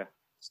 So yeah.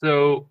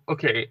 So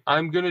okay,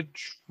 I'm gonna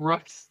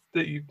trust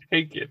that you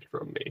take it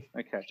from me.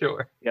 Okay.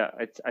 Sure. Yeah,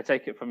 I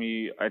take it from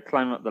you. I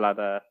climb up the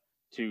ladder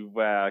to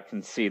where I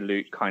can see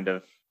Luke kind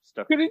of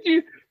stuck. Couldn't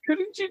you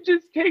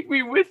just take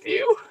me with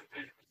you?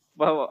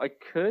 Well, I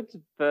could,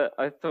 but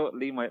I thought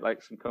Lee might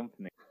like some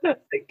company. I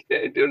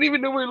don't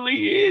even know where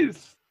Lee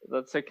is.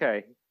 That's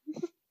okay.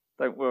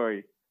 Don't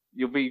worry.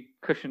 You'll be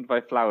cushioned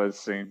by flowers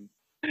soon.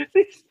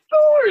 There's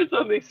thorns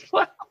on these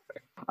flowers.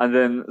 And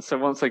then, so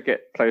once I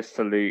get close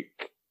to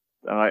Luke,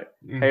 I'm like,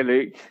 hey,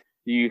 Luke,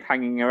 you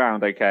hanging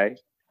around okay?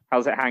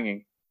 How's it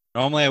hanging?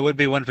 Normally I would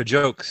be one for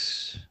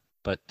jokes,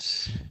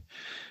 but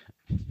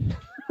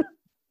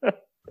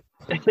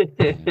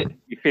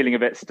You feeling a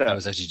bit I stuck?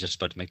 was actually just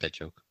about to make that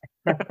joke.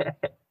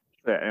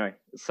 So anyway,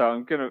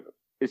 so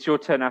it's your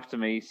turn after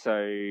me,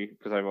 so,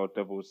 because I rolled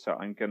doubles, so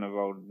I'm going to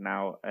roll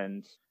now,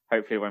 and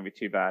hopefully it won't be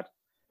too bad.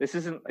 This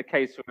isn't a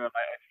case where like,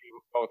 if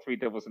you roll 3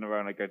 doubles in a row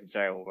and I go to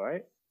jail,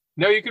 right?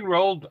 No, you can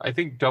roll, I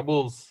think,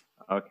 doubles.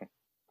 Okay.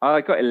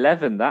 I got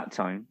 11 that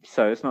time,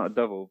 so it's not a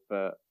double,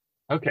 but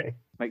Okay.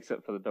 makes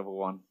up for the double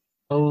one.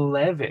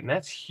 11.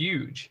 That's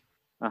huge.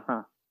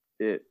 Uh-huh.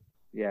 It,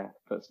 yeah,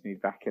 puts me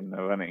back in the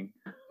running.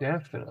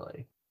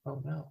 Definitely. Oh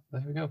no.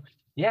 There we go.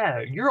 Yeah,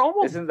 you're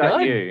almost Isn't that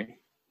done. you?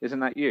 Isn't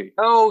that you?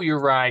 Oh, you're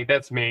right.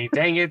 That's me.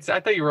 Dang it. I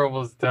thought you were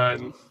almost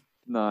done.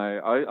 No,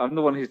 I'm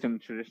the one who's been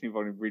traditionally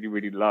rolling really,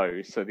 really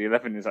low, so the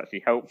 11 is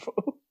actually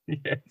helpful.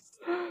 Yes.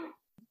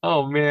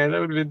 Oh man, that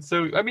would have been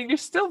so. I mean, you're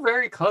still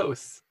very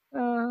close.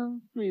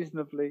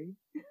 Reasonably.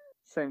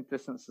 Same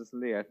distance as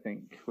Lee, I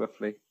think,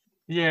 roughly.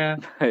 Yeah.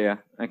 Yeah,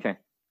 okay.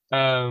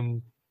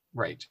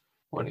 Right.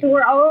 20. So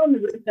we're all on the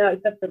roof now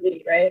except for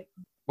Lee, right?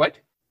 What?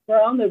 We're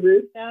all on the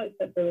roof now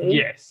except for Lee.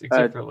 Yes,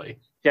 except for Lee.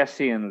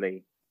 Jesse and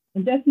Lee.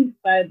 And Jesse's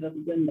by the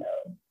window.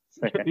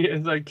 Okay.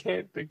 Yes, I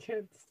can't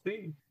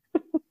see.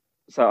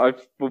 So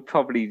will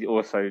probably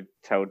also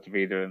tell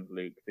Davida and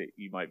Luke that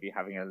you might be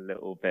having a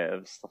little bit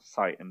of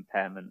sight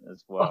impairment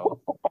as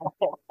well.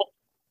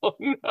 Oh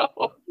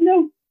no.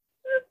 No.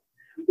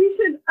 We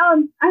should I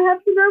have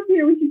some rope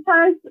here. We should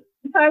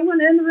tie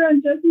one end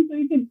around Jesse so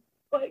we can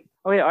like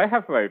Oh yeah, I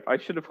have rope. I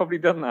should have probably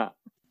done that.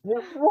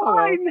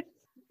 Why?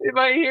 Am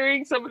I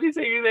hearing somebody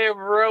saying they have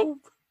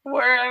rope?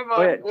 Where am I?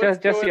 Oh yeah, What's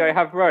Jesse, going I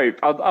have rope.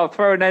 I'll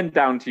throw an end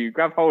down to you.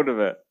 Grab hold of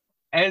it.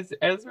 As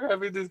we're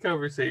having this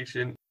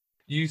conversation,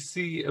 you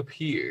see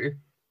appear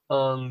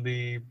on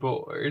the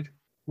board.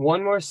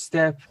 One more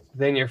step,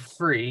 then you're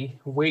free.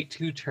 Wait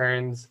 2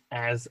 turns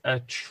as a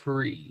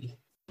tree.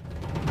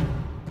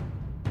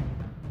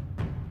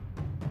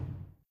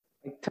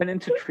 I turn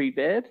into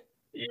Treebeard.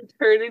 You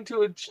turn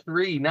into a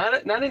tree,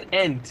 not an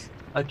ent,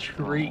 a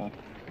tree, Oh.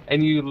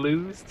 and you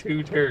lose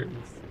 2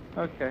 turns.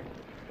 Okay.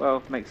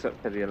 Well, makes up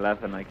for the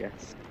 11, I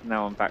guess.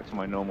 Now I'm back to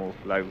my normal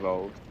low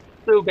rolls.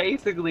 So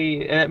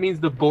basically, that means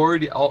the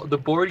board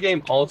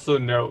game also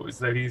knows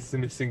that he's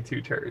missing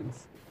 2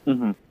 turns.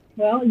 Mm-hmm.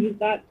 well, you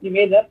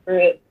made up for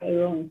it by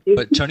rolling 2.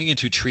 But turning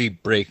into a tree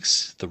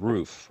breaks the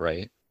roof,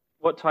 right?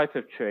 What type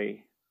of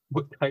tree?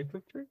 What type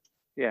of tree?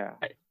 Yeah.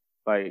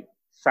 Like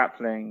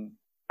sapling,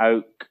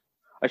 oak.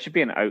 I should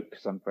be an oak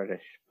because I'm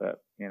British,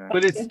 but you know.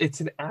 But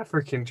it's an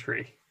African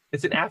tree.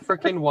 It's an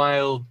African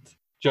wild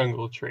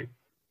jungle tree.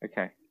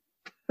 Okay.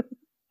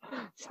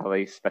 That's how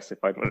they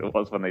specified what it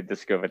was when they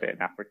discovered it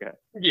in Africa.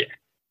 Yeah.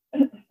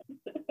 It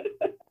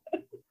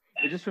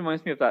just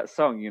reminds me of that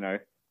song, you know.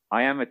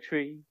 I am a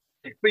tree.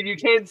 But you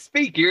can't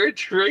speak. You're a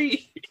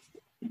tree.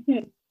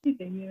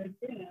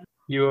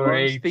 You are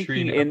I'm a speaking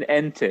tree. in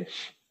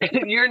Entish.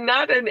 You're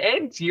not an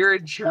ent. You're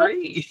a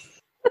tree.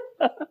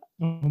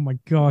 Oh my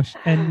gosh,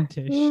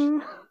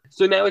 Entish.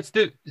 So now it's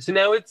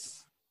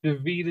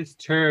Davita's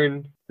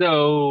turn.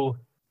 So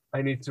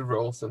I need to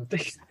roll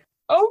something.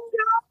 Oh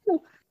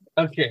no!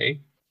 Okay.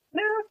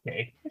 No,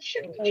 okay. It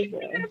shouldn't be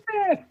that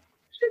bad.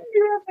 Shouldn't be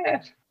that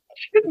bad.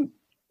 Shouldn't.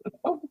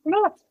 Oh,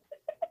 not.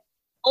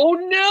 Oh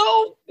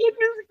no!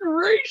 Goodness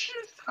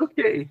gracious.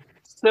 Okay.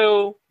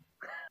 So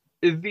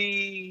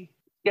the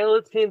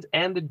skeletons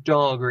and the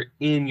dog are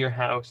in your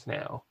house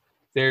now.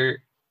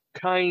 They're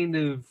kind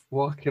of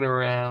walking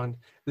around.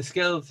 The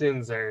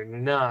skeletons are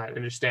not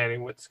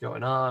understanding what's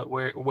going on,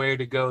 where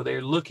to go.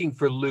 They're looking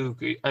for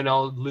Luke, and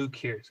all Luke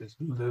hears is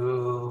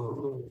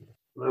Luke,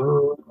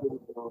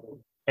 Luke,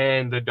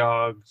 and the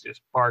dog's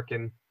just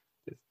barking.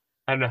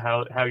 I don't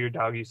know how your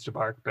dog used to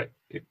bark, but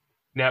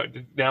now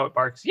it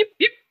barks. Yip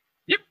yip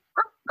yip,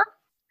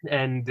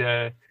 and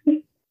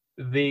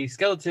the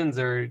skeletons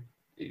are,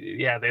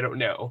 yeah, they don't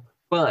know,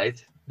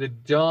 but the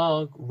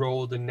dog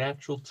rolled a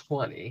natural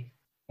 20,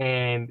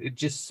 and it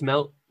just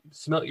smelt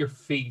your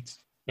feet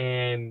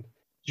and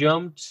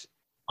jumped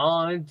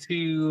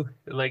onto,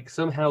 like,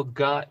 somehow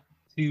got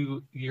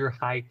to your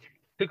height,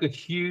 took a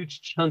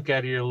huge chunk out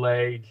of your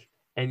leg,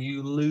 and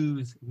you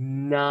lose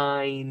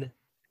 9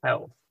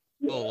 health.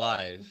 Still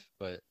alive,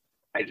 but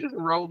I just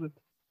rolled the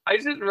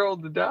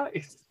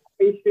dice.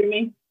 Are you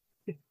streaming?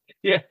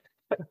 Yeah,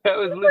 that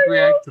was Luke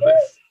react to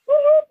this.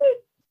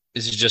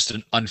 this is just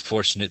an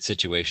unfortunate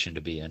situation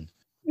to be in.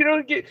 You're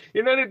not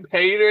in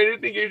pain or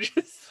anything. You're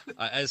just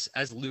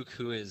As Luke,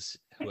 who has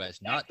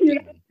not You're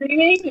bitten not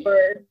streaming,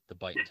 or the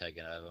bite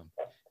taken out of him,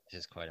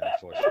 this is quite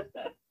unfortunate.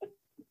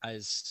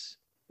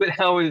 But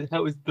how is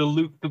the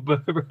Luke the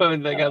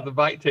bone that got the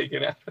bite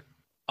taken out?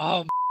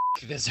 Oh,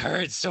 this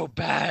hurts so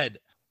bad.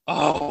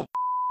 Oh,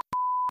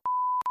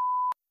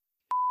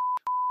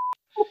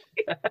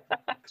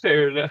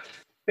 Fair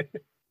enough.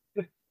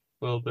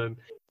 Well done.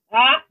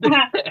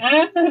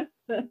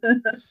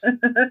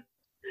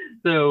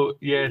 So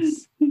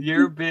yes,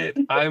 you're bit.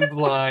 I'm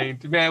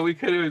blind. Man, we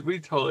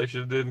totally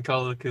should have done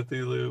Call of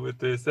Cthulhu with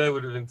this. That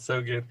would have been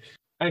so good.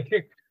 I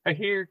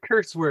hear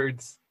curse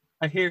words.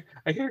 I hear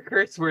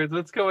curse words.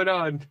 What's going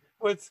on?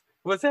 What's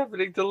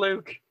happening to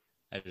Luke?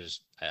 I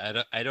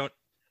don't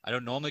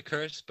normally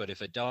curse, but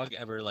if a dog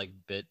ever like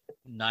bit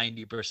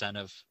 90%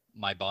 of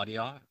my body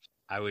off,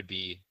 I would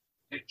be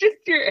Just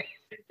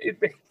it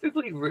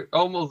basically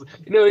almost,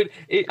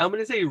 I'm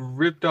gonna say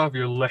ripped off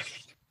your leg.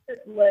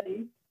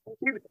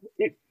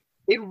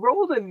 It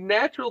rolled a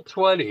natural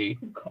 20,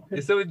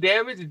 so the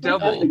damage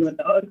doubled,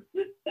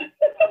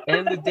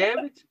 and the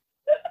damage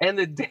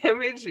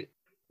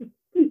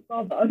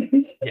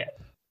yeah,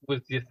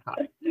 was just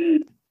high.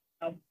 He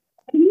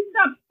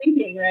stopped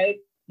thinking, right?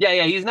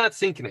 Yeah, he's not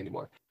sinking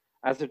anymore.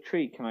 As a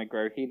tree, can I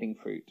grow healing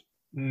fruit?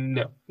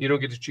 No, you don't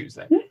get to choose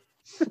that.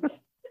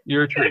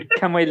 You're a tree.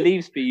 Can my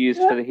leaves be used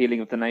for the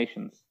healing of the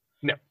nations?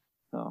 No.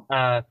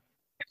 Oh.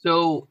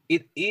 So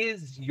it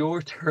is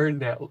your turn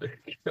now, Luke.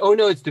 Oh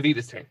no, it's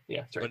Davita's turn.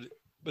 Yeah, sorry.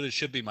 but it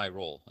should be my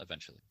role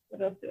eventually.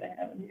 What else do I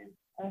have in here?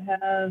 I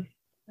have.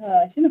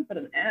 I shouldn't have put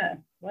an axe.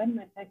 Why didn't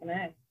I take an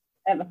axe?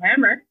 I have a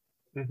hammer.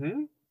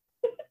 Mm-hmm.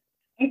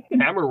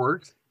 Hammer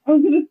works. I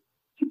was gonna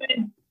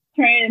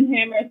try and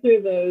hammer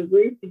through the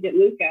roof to get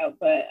Luke out,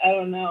 but I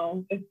don't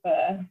know if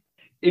like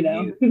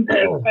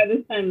by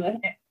this time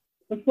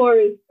the floor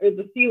is, or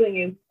the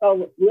ceiling is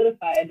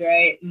solidified,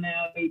 right? And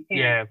now he can't.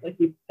 Yeah. Like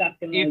he's stuck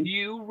in. If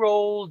you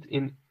rolled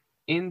an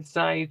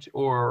insight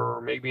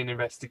or maybe an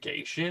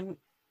investigation,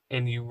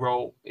 and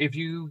if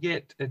you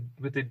get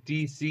with a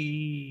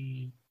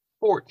DC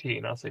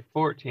 14, I'll say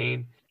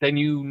 14, then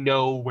you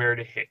know where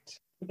to hit.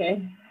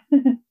 Okay.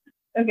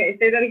 Okay,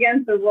 say that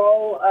again. So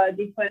roll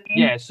D20.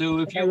 Yeah, so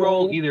if you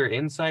roll either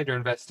insight or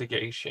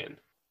investigation,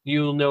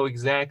 you'll know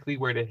exactly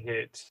where to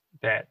hit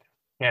that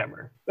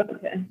hammer.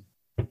 Okay.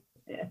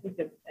 Yeah, I think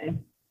it's the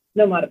same.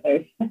 No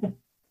modifiers. All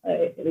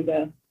right, here we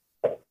go.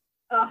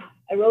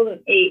 I rolled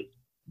an 8.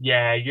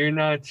 Yeah, you're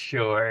not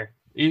sure.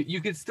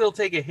 You could still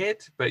take a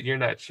hit, but you're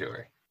not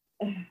sure.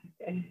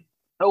 Okay.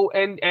 Oh,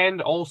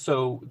 and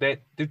also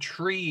that the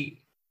tree.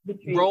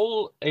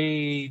 Roll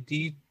a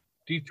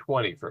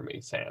D20 for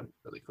me, Sam,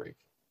 really quick.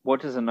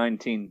 What does a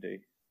 19 do?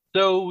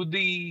 So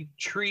the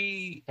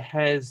tree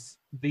has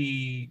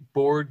the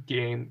board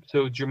game,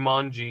 so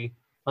Jumanji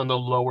on the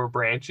lower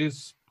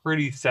branches,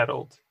 pretty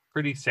settled,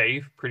 pretty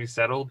safe, pretty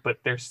settled, but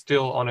they're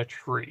still on a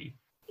tree.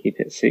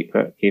 Keep it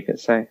secret, keep it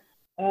safe.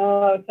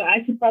 Oh, so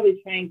I should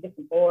probably try and get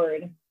the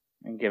board.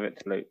 And give it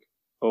to Luke.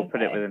 Or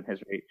put it within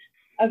his reach.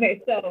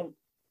 Okay, so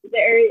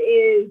there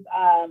is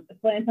a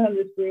slant on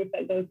this roof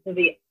that goes to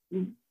the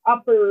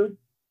upper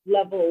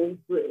level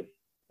roof.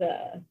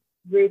 The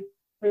roof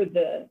for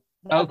the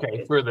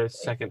for the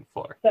second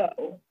floor.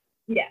 So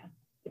yeah,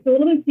 it's a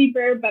little bit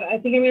steeper, but I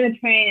think I'm going to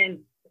try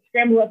and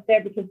scramble up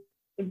there because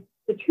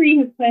the tree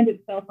has planted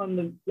itself on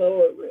the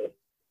lower roof,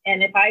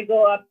 and if I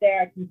go up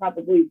there, I can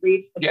probably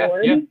reach the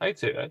board. Yeah, I'd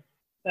say that.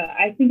 So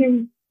I think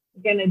I'm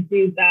going to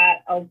do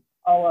that. I'll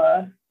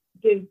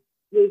give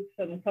Luke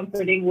some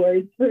comforting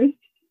words first.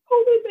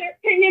 Hold it there,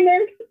 hang in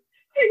there, Luke.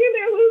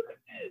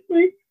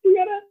 Like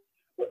we're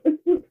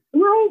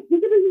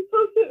gonna be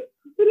close to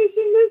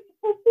finishing this,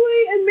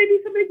 hopefully, and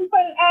maybe somebody can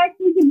find an axe.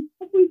 We can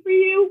hopefully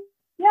free you.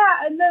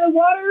 Yeah, and then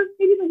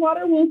maybe the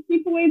water will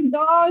sweep away the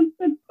dogs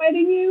that's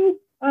fighting you.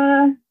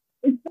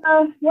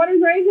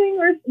 Water's rising.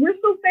 We're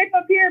still safe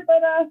up here,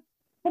 but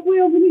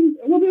hopefully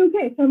we'll be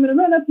okay. So I'm gonna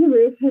run up the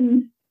roof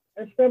or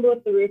scramble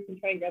up the roof and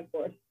try and grab the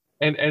board.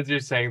 And as you're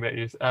saying that,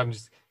 I'm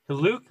just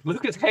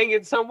Luke is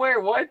hanging somewhere.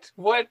 What?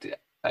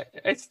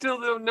 I still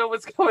don't know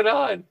what's going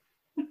on.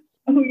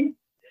 Oh, yeah.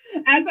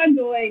 As I'm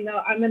going, no,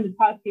 I'm going to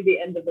toss you the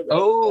end of the rope.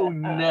 Oh, but,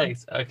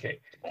 nice. Okay,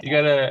 you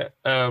gotta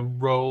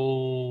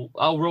roll.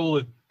 I'll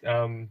roll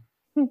a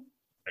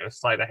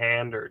sleight of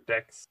hand or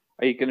dex.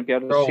 Are you going to be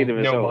able to Roll see the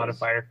results? no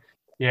modifier.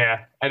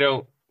 Yeah, I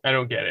don't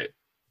get it.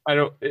 I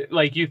don't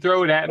like you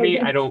throw it at me.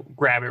 Okay. I don't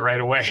grab it right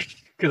away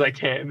because I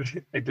can't.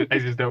 I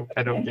just don't.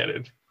 I don't get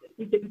it.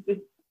 You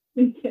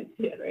can't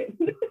see it, right?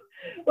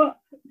 Well,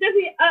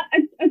 Jesse, I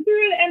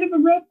threw the end of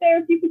a rope there.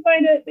 If you can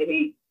find it,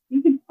 maybe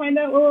you can find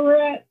out where we're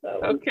at.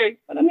 So. Okay.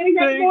 But I'm going to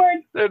grab the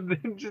board.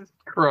 I'm just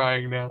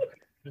crying now.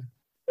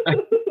 I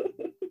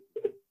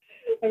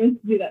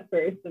meant to do that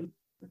first. I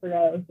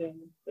forgot I was doing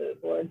the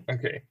board.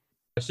 Okay.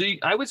 So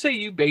I would say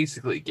you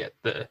basically get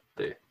the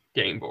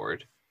game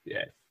board.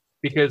 Yeah.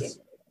 Because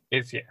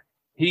it's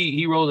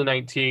He rolled a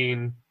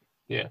 19.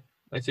 Yeah.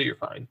 I'd say you're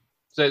fine.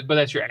 So but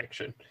that's your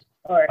action.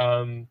 All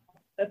right.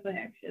 That's my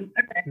action.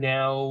 Okay.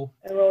 Now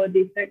I roll a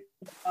d6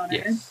 on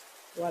yes.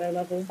 Water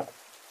level.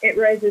 It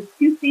rises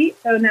 2 feet.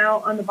 So now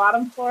on the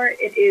bottom floor,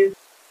 it is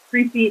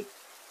 3 feet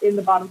in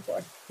the bottom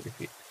floor. 3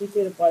 feet. 3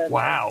 feet of water.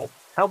 Wow.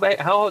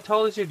 How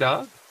tall is your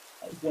dog?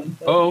 Like 1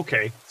 foot. Oh,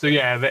 okay. So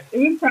yeah, It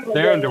was probably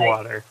they're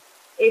underwater.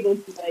 Able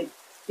to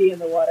be in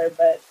the water,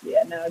 but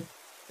yeah, now it's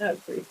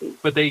 3 feet.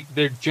 But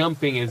their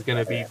jumping is going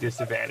to be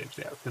disadvantaged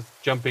now because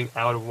jumping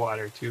out of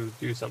water to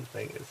do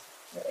something is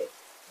Right.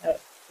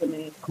 That's the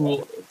main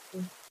cool.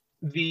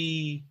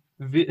 The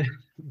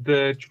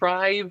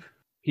tribe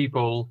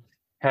people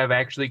have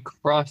actually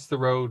crossed the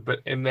road, but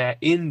in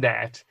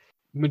that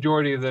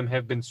majority of them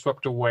have been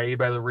swept away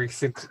by the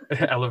recent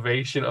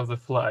elevation of the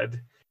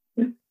flood.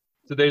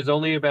 So there's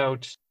only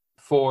about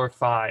 4 or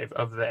 5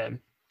 of them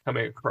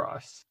coming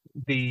across.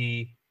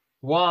 The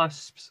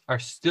wasps are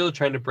still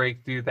trying to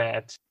break through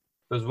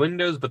those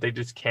windows, but they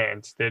just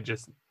can't.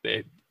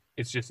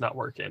 It's just not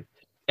working.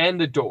 And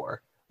the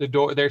door,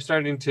 they're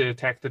starting to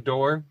attack the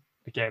door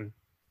again.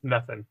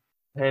 Nothing.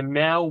 And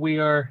now we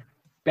are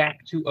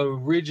back to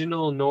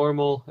original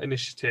normal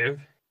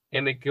initiative,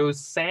 and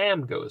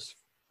Sam goes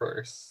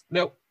first.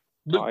 No,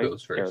 Luke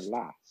goes first.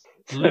 Last.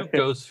 Luke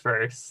goes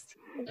first.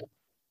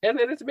 And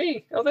then it's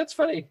me. Oh, that's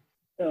funny.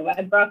 So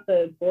I brought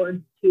the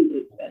board to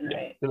Luke then,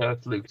 right? So now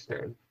it's Luke's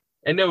turn.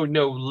 And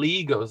no,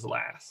 Lee goes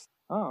last.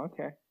 Oh,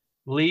 okay.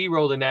 Lee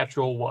rolled a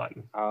natural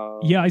 1.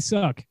 Yeah, I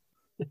suck.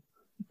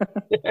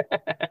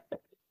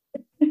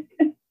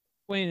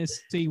 Waiting to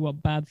see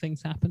what bad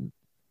things happen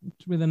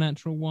with a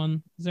natural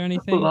 1. Is there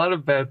anything? A lot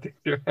of bad things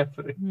are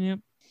happening. Yep.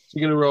 So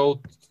you're going to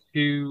roll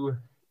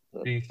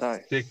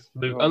 2d6,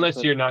 Luke,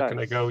 unless you're not going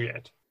to go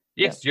yet.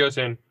 Yes, your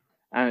turn.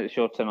 And it's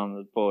your turn on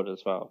the board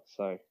as well,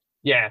 so...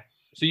 Yeah,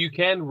 so you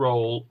can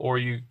roll, or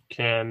you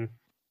can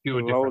do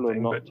a different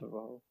thing. Roll or not to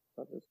roll.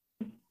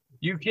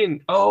 You can...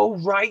 Oh,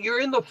 right,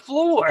 you're in the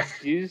floor!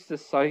 Use your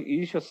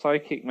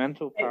psychic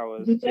mental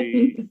powers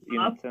to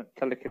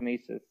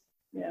telekinesis.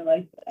 Yeah, I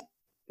like that.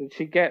 Did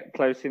she get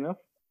close enough?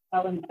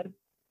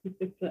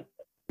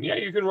 Yeah,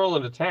 you can roll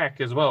an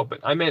attack as well, but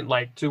I meant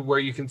like to where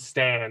you can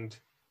stand.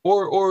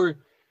 Or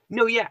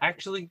no, yeah,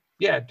 actually,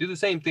 yeah, do the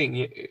same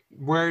thing.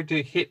 Where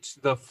to hit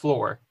the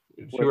floor,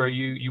 so where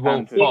you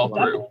won't fall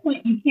At through. this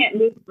point, you can't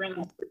move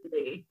around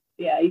freely.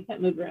 Yeah, you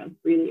can't move around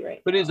freely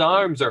right But now. his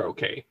arms are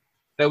okay.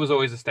 That was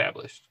always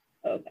established.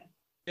 Okay.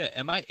 Yeah,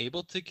 am I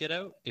able to get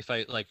out if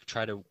I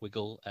try to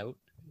wiggle out?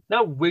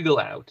 Not wiggle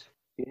out.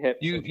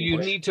 You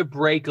need to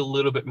break a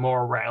little bit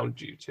more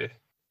around you to.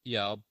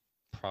 Yeah, I'll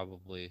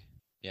probably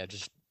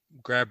just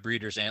grab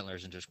Breeder's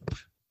antlers and just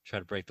try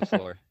to break the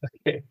floor.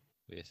 Okay.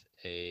 With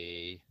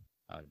a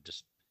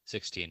just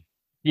 16.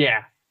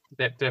 Yeah,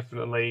 that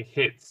definitely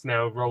hits.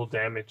 Now roll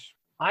damage.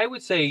 I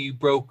would say you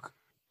broke.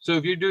 So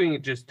if you're doing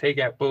it, just take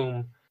out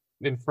boom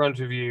in front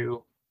of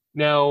you.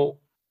 Now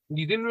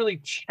you didn't really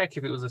check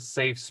if it was a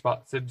safe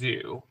spot to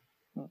do.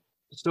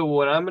 So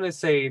what I'm going to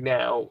say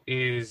now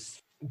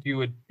is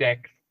do a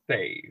dex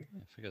save.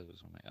 I forget it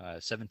was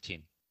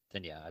 17.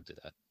 Then yeah, I'll do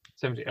that.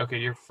 17. Okay,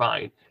 you're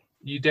fine.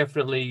 You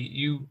definitely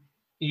you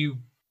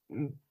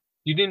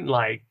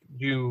didn't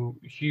do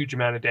huge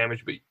amount of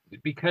damage, but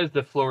because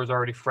the floor is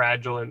already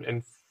fragile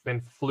and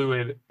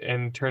fluid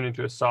and turned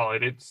into a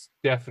solid, it's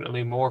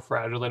definitely more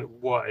fragile than it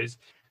was.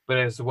 But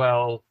as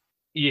well,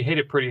 you hit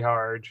it pretty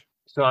hard.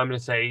 So I'm going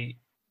to say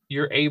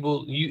you're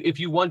able. If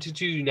you wanted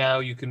to now,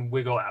 you can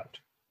wiggle out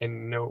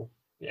and no,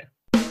 yeah.